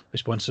 We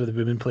sponsor the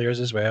women players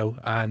as well,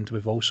 and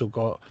we've also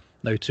got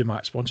now 2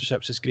 match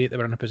sponsorships. It's great that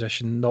we're in a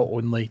position not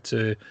only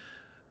to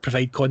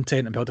provide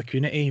content and build a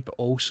community, but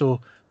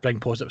also bring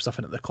positive stuff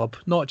into the club,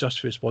 not just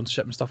through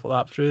sponsorship and stuff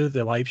like that, through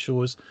the live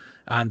shows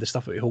and the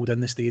stuff that we hold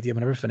in the stadium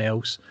and everything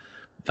else.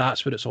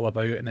 that's what it's all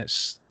about, and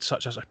it's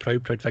such a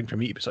proud thing for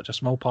me to be such a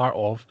small part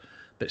of,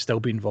 but still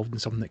be involved in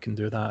something that can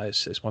do that.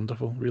 It's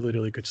wonderful, really,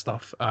 really good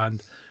stuff,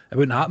 and it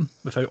wouldn't happen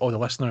without all the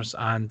listeners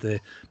and the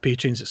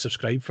patrons that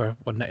subscribe for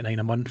 $1.99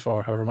 a month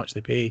or however much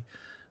they pay.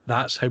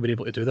 That's how we're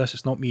able to do this.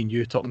 It's not me and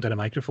you talking down a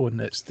microphone.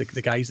 It's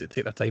the guys that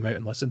take their time out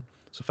and listen.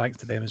 So thanks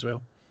to them as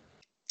well.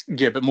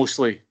 Yeah, but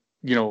mostly,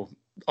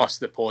 us,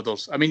 the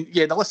podders. I mean,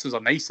 yeah, the listeners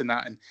are nice in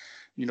that, and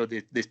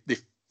they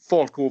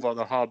fork over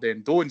their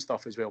hard-earned dough and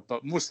stuff as well.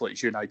 But mostly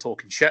it's you and I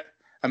talking shit.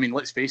 I mean,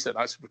 let's face it,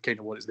 that's kind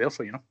of what it's there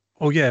for,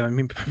 Oh yeah, I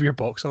mean, your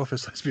box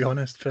office. Let's be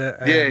honest.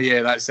 But,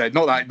 yeah, that's it.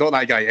 Not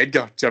that guy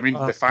Edgar. Do you know what I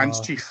mean the fans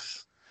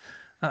chief?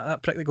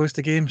 That prick that goes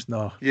to games?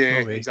 No.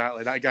 Yeah, no way.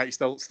 Exactly. That guy's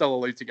still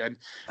allowed to get in.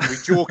 We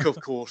joke,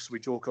 of course.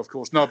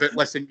 No, but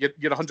listen, you're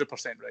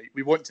 100% right.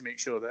 We want to make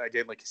sure that,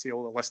 again, like I say,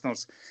 all the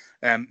listeners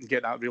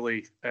get that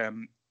really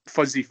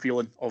fuzzy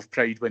feeling of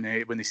pride when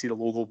they see the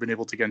logo being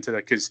able to get into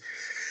that, because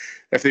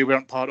if they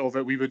weren't part of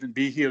it, we wouldn't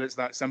be here. It's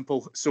that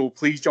simple. So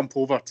please jump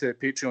over to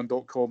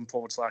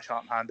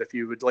patreon.com/Heart&Hand if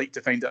you would like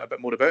to find out a bit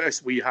more about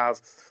us. We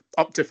have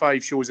up to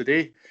 5 shows a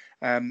day.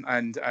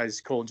 And as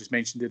Colin just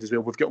mentioned it as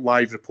well, we've got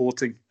live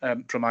reporting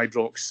from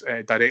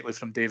Ibrox directly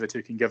from David,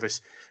 who can give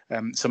us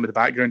some of the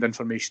background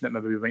information that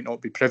maybe we might not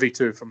be privy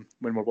to from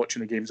when we're watching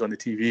the games on the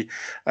TV.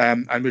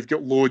 And we've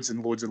got loads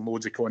and loads and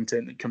loads of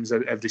content that comes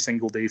out every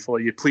single day for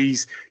you.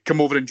 Please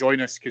come over and join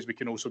us, because we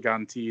can also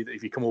guarantee that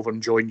if you come over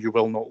and join, you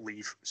will not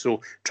leave.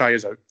 So try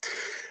us out.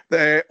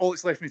 All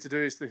it's left for me to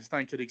do is to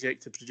thank our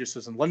executive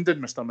producers in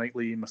London, Mr. Mike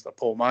Lee and Mr.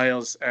 Paul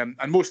Myers, and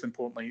most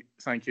importantly,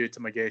 thank you to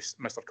my guest,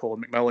 Mr.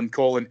 Colin McMillan.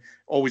 Colin,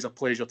 always a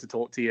pleasure to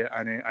talk to you,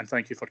 and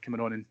thank you for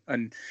coming on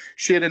and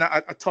sharing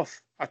a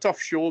tough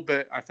show,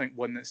 but I think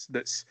one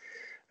that's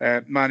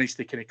managed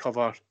to kind of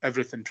cover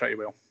everything pretty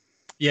well.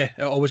 Yeah,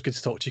 always good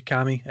to talk to you,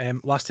 Cammy.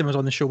 Last time I was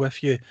on the show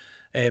with you,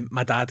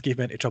 my dad gave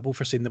me into trouble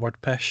for saying the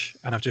word pish,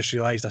 and I've just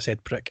realised I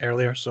said prick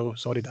earlier, so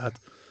sorry, Dad.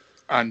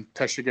 And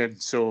pish again,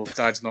 so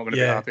Dad's not going to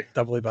be happy.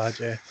 Doubly bad,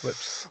 yeah.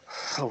 Whoops.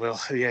 Oh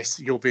well, yes,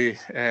 you'll be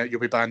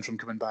banned from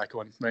coming back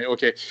on. Right,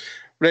 okay.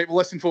 Right, well,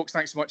 listen, folks,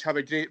 thanks so much. Have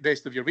a great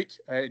rest of your week.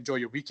 Enjoy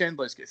your weekend.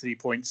 Let's get 3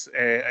 points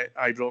at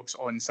Ibrox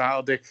on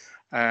Saturday.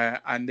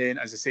 And then,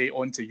 as I say,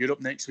 on to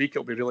Europe next week.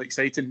 It'll be really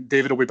exciting.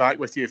 David will be back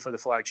with you for the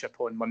flagship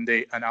on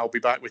Monday, and I'll be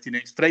back with you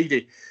next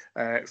Friday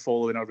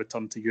following our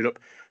return to Europe.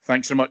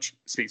 Thanks so much.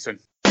 Speak soon.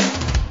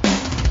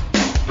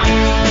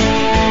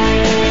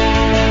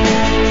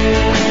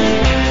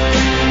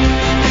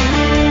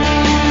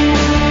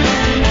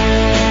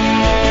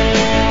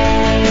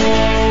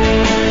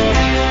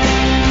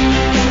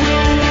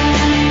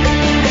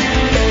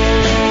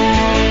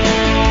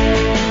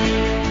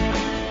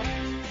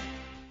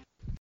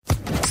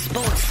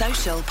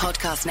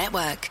 Podcast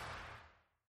Network.